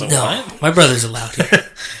Jew. I was like, No, what? my brother's allowed here.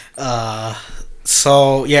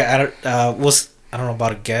 So yeah, I don't know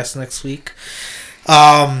about a guest next week.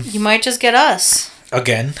 You might just get us.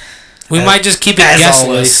 Again, We might just keep it as guestless.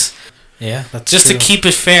 always. Yeah, that's Just true. to keep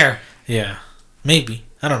it fair. Yeah, maybe.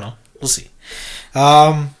 I don't know. We'll see.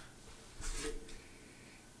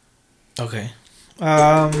 Okay.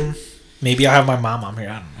 Maybe I'll have my mom on here.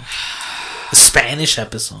 I don't know. The Spanish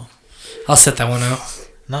episode. I'll set that one out.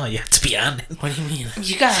 No, you have to be on it. What do you mean?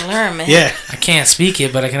 You gotta learn, man. Yeah. I can't speak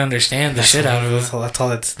it, but I can understand the shit out of it. That's all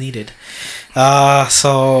that's needed.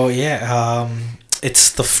 So yeah,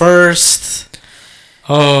 it's the first.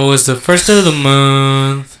 Oh, it was the first of the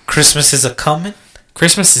month. Christmas is a coming.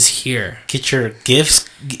 Christmas is here. Get your gifts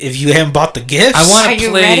if you haven't bought the gifts. Are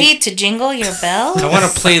you ready to jingle your bell? I want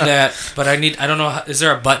to play that, but I don't know. Is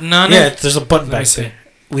there a button on Yeah, it? there's a button Let me back see. there.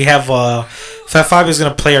 We have Fat Five is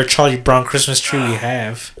gonna play our Charlie Brown Christmas tree we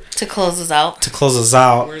have To close us out. to close us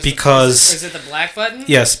out because Is it the black button?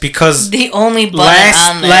 yes, because The only button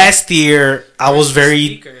on there. last year I was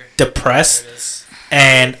very depressed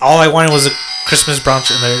and all I wanted was a Christmas brown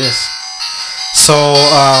tree, and there it is. So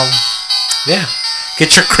yeah,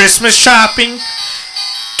 get your Christmas shopping.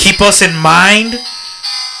 Keep us in mind.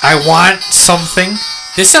 I want something.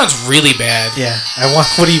 This sounds really bad. Yeah, I want.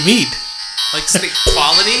 What do you mean? Like the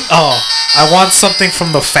quality? Oh, I want something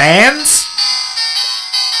from the fans.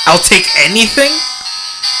 I'll take anything.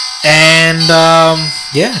 And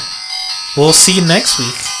yeah, we'll see you next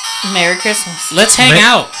week. Merry Christmas. Let's hang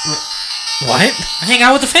out. What? Hang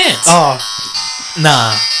out with the fans. Oh,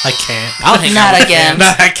 nah, I can't. I'll hang Not out with again.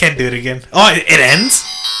 Nah, I can't do it again. Oh, it ends.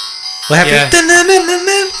 What happened? Yeah.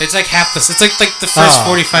 Dun-dun-dun-dun-dun. It's like half this. It's like the first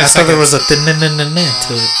 45 I seconds. thought there was a dun-dun-dun-dun-dun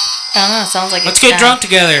to it. I don't know. It sounds like Let's it's get time. drunk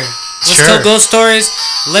together. Let's Sure. tell ghost stories.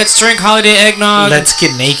 Let's drink holiday eggnog. Let's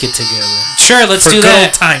get naked together. Sure, let's For do good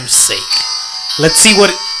that. time's sake. Let's see what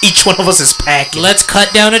each one of us is packing. Let's cut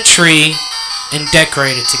down a tree and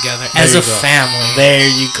decorate it together There as you a go. family. There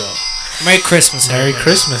you go. Merry Christmas, Merry everybody.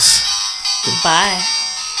 Christmas. Bye.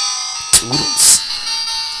 Toodles.